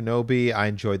 On Kenobi, I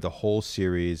enjoyed the whole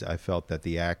series. I felt that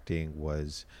the acting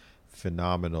was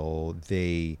phenomenal.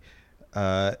 They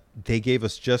gave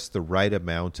us just the right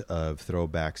amount of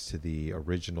throwbacks to the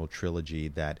original trilogy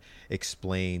that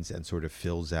explains and sort of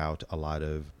fills out a lot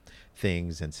of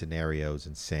things and scenarios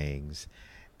and sayings.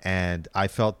 And I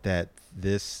felt that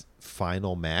this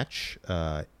final match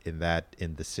in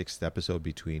the sixth episode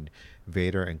between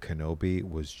Vader and Kenobi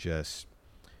was just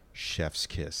chef's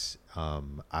kiss.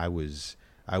 I was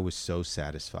so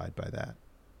satisfied by that.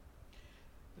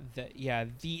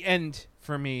 The end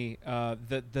for me,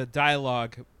 the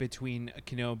dialogue between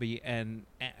Kenobi and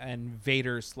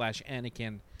Vader /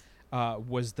 Anakin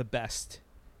was the best.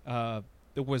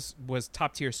 It was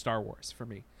top tier Star Wars for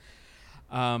me,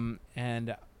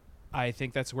 and I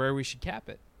think that's where we should cap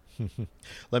it.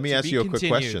 Let me To ask be you a quick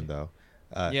continued. question, though.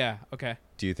 Yeah. Okay.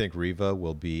 Do you think Reva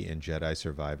will be in Jedi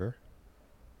Survivor?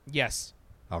 Yes.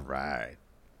 All right.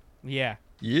 Yeah.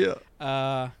 Yeah.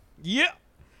 Yeah.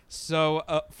 So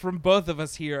from both of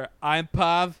us here, I'm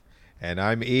Pav, And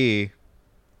I'm E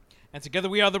and together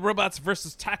we are the Robots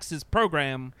vs. Taxes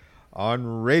program.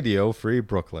 on Radio Free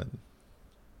Brooklyn.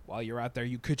 While you're out there,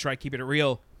 you could try keeping it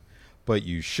real. But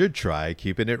you should try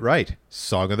keeping it right.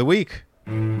 Song of the Week.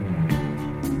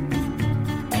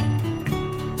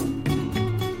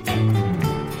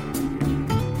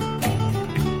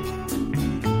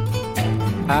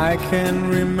 I can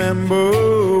remember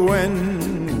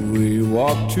when we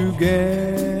walked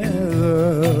together,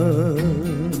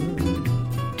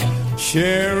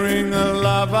 sharing a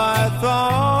love I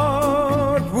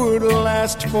thought would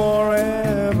last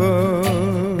forever.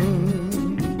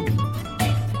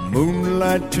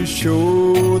 Moonlight to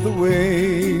show the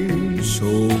way so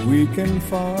we can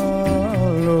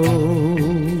follow.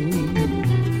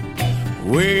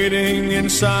 Waiting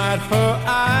inside her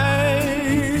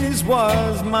eyes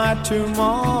was my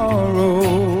tomorrow.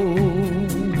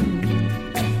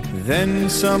 Then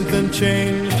something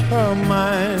changed her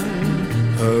mind.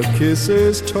 Her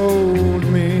kisses told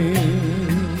me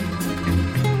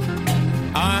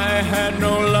I had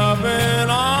no loving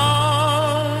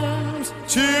arms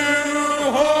to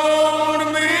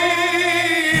hold me.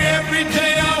 Every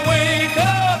day I wake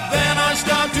up, then I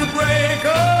start to break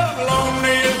up.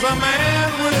 Lonely as a man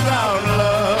without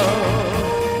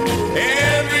love.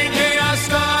 Every day I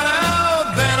start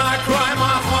out, then I cry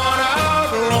my heart out.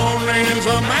 Lonely as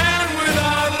a man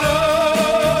without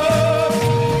love.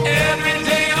 Every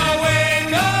day I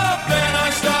wake up, then I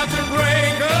start to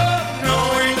break up,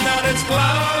 knowing that it's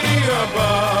cloudy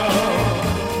above.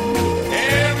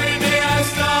 Every day I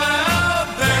start out,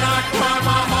 then I cry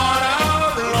my heart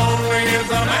out. Lonely as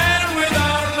a man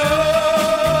without love.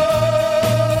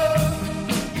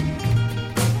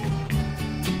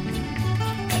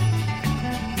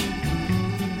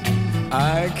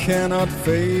 I cannot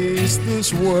face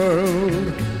this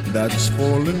world that's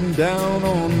falling down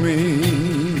on me.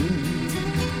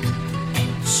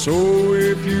 So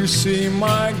if you see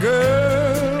my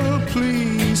girl,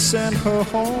 please send her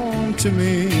home to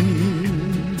me.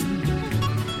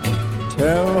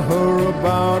 Tell her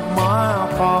about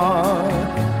my heart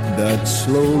that's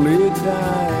slowly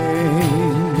dying.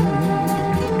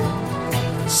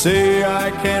 Say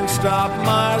I can't stop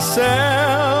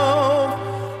myself